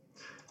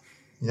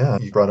 Yeah,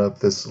 you brought up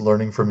this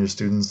learning from your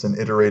students and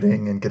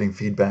iterating and getting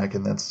feedback,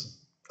 and that's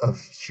a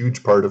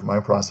huge part of my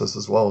process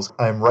as well.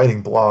 I'm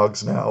writing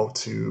blogs now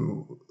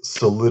to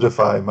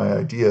solidify my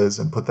ideas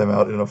and put them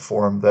out in a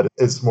form that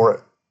is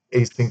more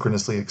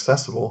asynchronously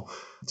accessible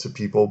to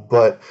people.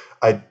 But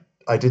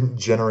I didn't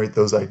generate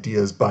those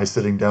ideas by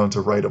sitting down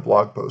to write a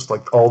blog post.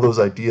 Like, all those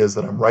ideas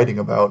that I'm writing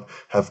about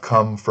have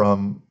come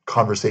from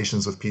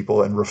conversations with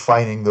people and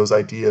refining those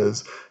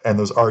ideas and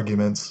those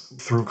arguments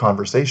through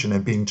conversation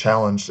and being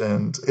challenged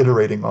and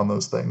iterating on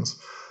those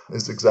things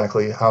is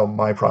exactly how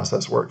my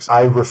process works.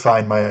 I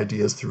refine my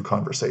ideas through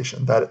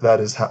conversation. That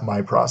is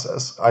my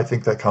process. I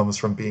think that comes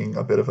from being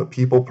a bit of a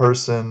people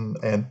person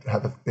and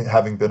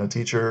having been a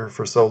teacher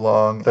for so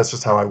long. That's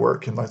just how I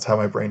work, and that's how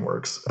my brain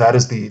works. That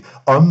is the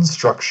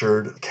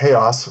unstructured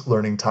chaos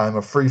learning time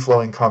of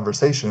free-flowing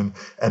conversation,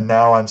 and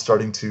now I'm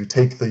starting to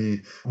take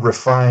the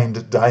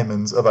refined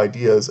diamonds of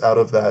ideas out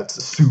of that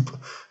soup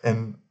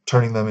and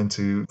turning them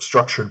into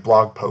structured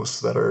blog posts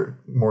that are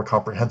more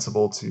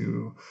comprehensible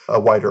to a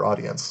wider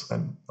audience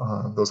and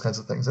those kinds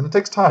of things. And it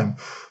takes time,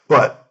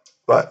 but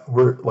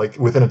we're like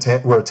we're a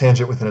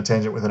tangent within a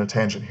tangent within a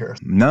tangent here.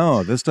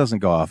 No, this doesn't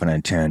go off on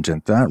a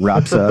tangent. That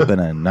wraps up in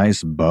a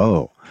nice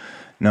bow.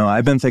 No,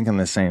 I've been thinking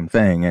the same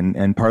thing.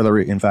 And part of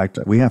in fact,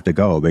 we have to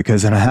go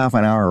because in a half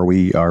an hour,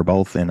 we are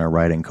both in a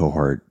writing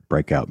cohort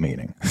breakout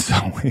meeting. So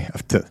we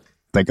have to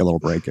take a little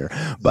break here.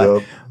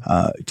 But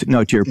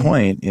to your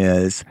point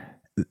is,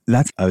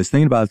 I was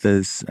thinking about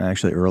this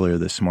actually earlier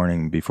this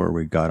morning before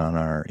we got on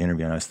our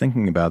interview, and I was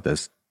thinking about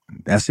this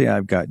essay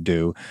I've got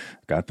due,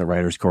 got the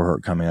writer's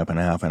cohort coming up in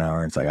a half an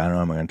hour. It's like, I don't know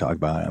what I'm going to talk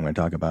about. I'm going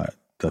to talk about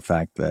the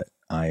fact that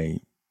I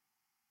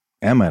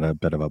am at a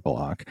bit of a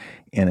block,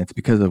 and it's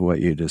because of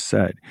what you just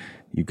said.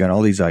 You've got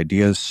all these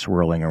ideas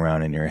swirling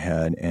around in your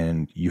head,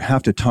 and you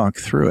have to talk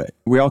through it.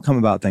 We all come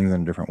about things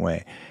in a different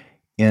way.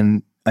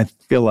 And I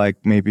feel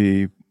like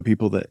maybe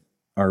people that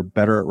are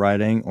better at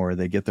writing, or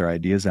they get their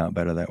ideas out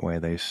better that way,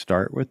 they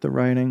start with the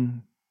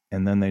writing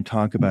and then they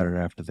talk about it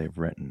after they've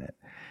written it.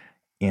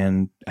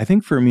 And I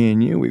think for me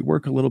and you, we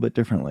work a little bit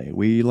differently.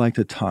 We like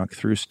to talk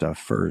through stuff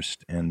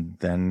first and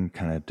then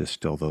kind of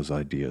distill those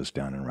ideas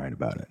down and write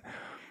about it.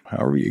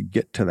 However you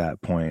get to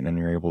that point and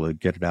you're able to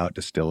get it out,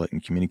 distill it,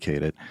 and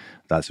communicate it,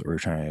 that's what we're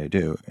trying to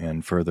do.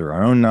 And further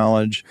our own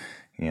knowledge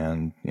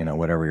and,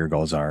 whatever your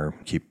goals are,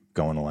 keep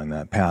going along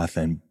that path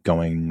and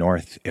going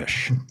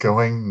north-ish.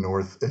 Going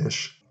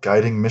north-ish.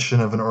 Guiding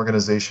mission of an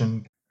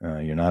organization.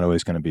 You're not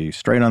always going to be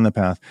straight on the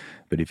path,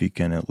 but if you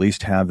can at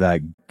least have that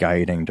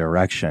guiding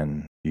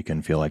direction, you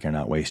can feel like you're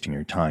not wasting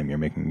your time. You're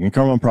making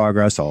incremental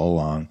progress all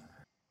along.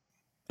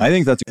 I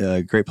think that's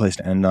a great place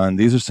to end on.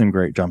 These are some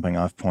great jumping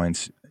off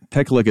points.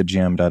 Take a look at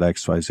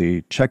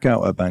gm.xyz. Check out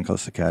what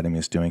Bankless Academy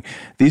is doing.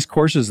 These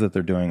courses that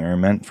they're doing are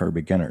meant for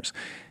beginners.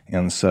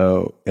 And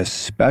so,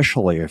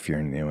 especially if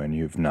you're new and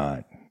you've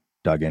not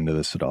dug into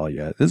this at all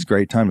yet, this is a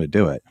great time to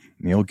do it.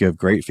 You'll give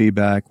great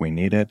feedback. We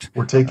need it.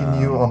 We're taking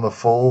you on the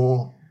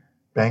full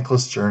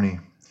Bankless journey,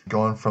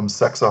 going from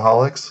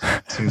sexaholics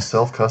to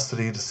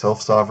self-custody to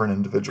self-sovereign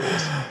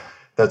individuals.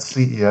 That's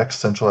CEX,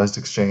 centralized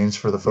exchange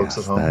for the folks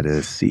at home. That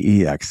is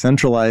CEX,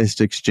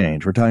 centralized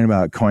exchange. We're talking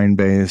about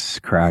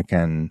Coinbase,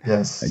 Kraken,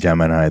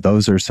 Gemini.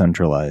 Those are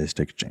centralized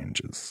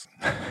exchanges.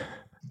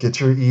 Get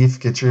your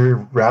ETH, get your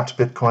wrapped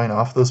Bitcoin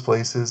off those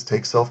places,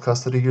 take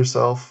self-custody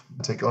yourself,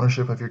 take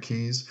ownership of your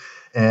keys,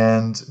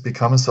 and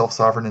become a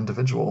self-sovereign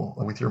individual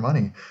with your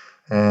money.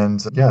 And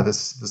the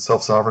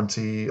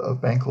self-sovereignty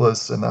of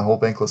Bankless and that whole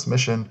Bankless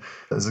mission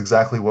is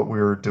exactly what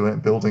we're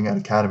building at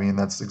Academy, and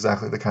that's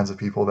exactly the kinds of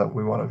people that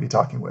we want to be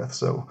talking with.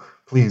 So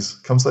please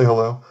come say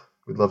hello.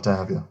 We'd love to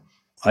have you.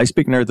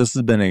 iSpeakNerd, this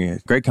has been a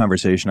great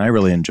conversation. I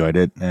really enjoyed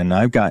it, and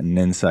I've gotten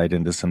insight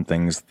into some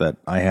things that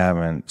I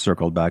haven't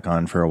circled back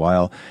on for a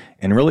while,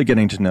 and really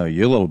getting to know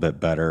you a little bit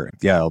better.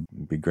 Yeah, it'll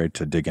be great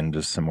to dig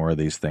into some more of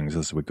these things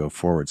as we go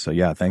forward. So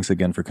yeah, thanks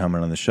again for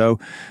coming on the show.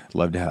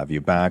 Love to have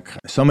you back.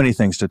 So many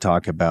things to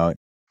talk about.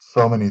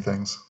 So many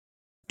things.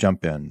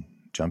 Jump in.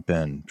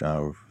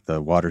 Oh, the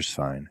water's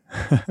fine.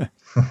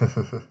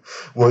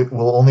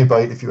 We'll only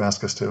bite if you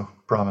ask us to.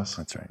 Promise.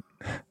 That's right.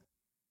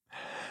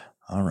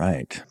 All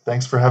right.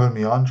 Thanks for having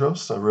me on,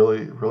 Dros. I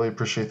really, really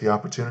appreciate the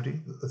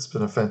opportunity. It's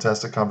been a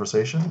fantastic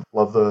conversation.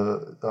 Love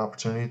the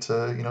opportunity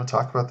to,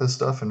 talk about this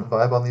stuff and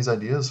vibe on these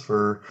ideas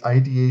for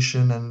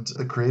ideation and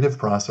the creative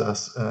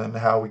process and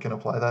how we can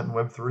apply that in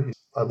Web3.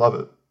 I love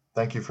it.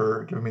 Thank you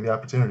for giving me the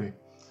opportunity.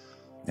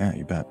 Yeah,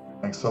 you bet.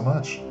 Thanks so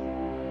much.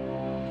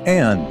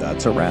 And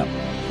that's a wrap.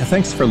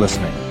 Thanks for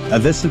listening.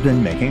 This has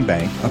been Making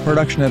Bank, a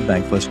production of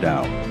Bankless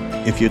DAO.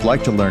 If you'd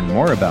like to learn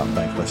more about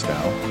Bankless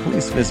DAO,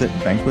 please visit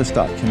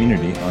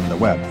bankless.community on the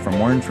web for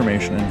more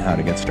information on how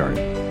to get started.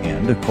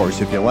 And, of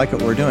course, if you like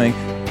what we're doing,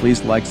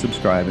 please like,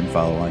 subscribe, and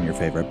follow on your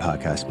favorite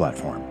podcast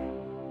platform.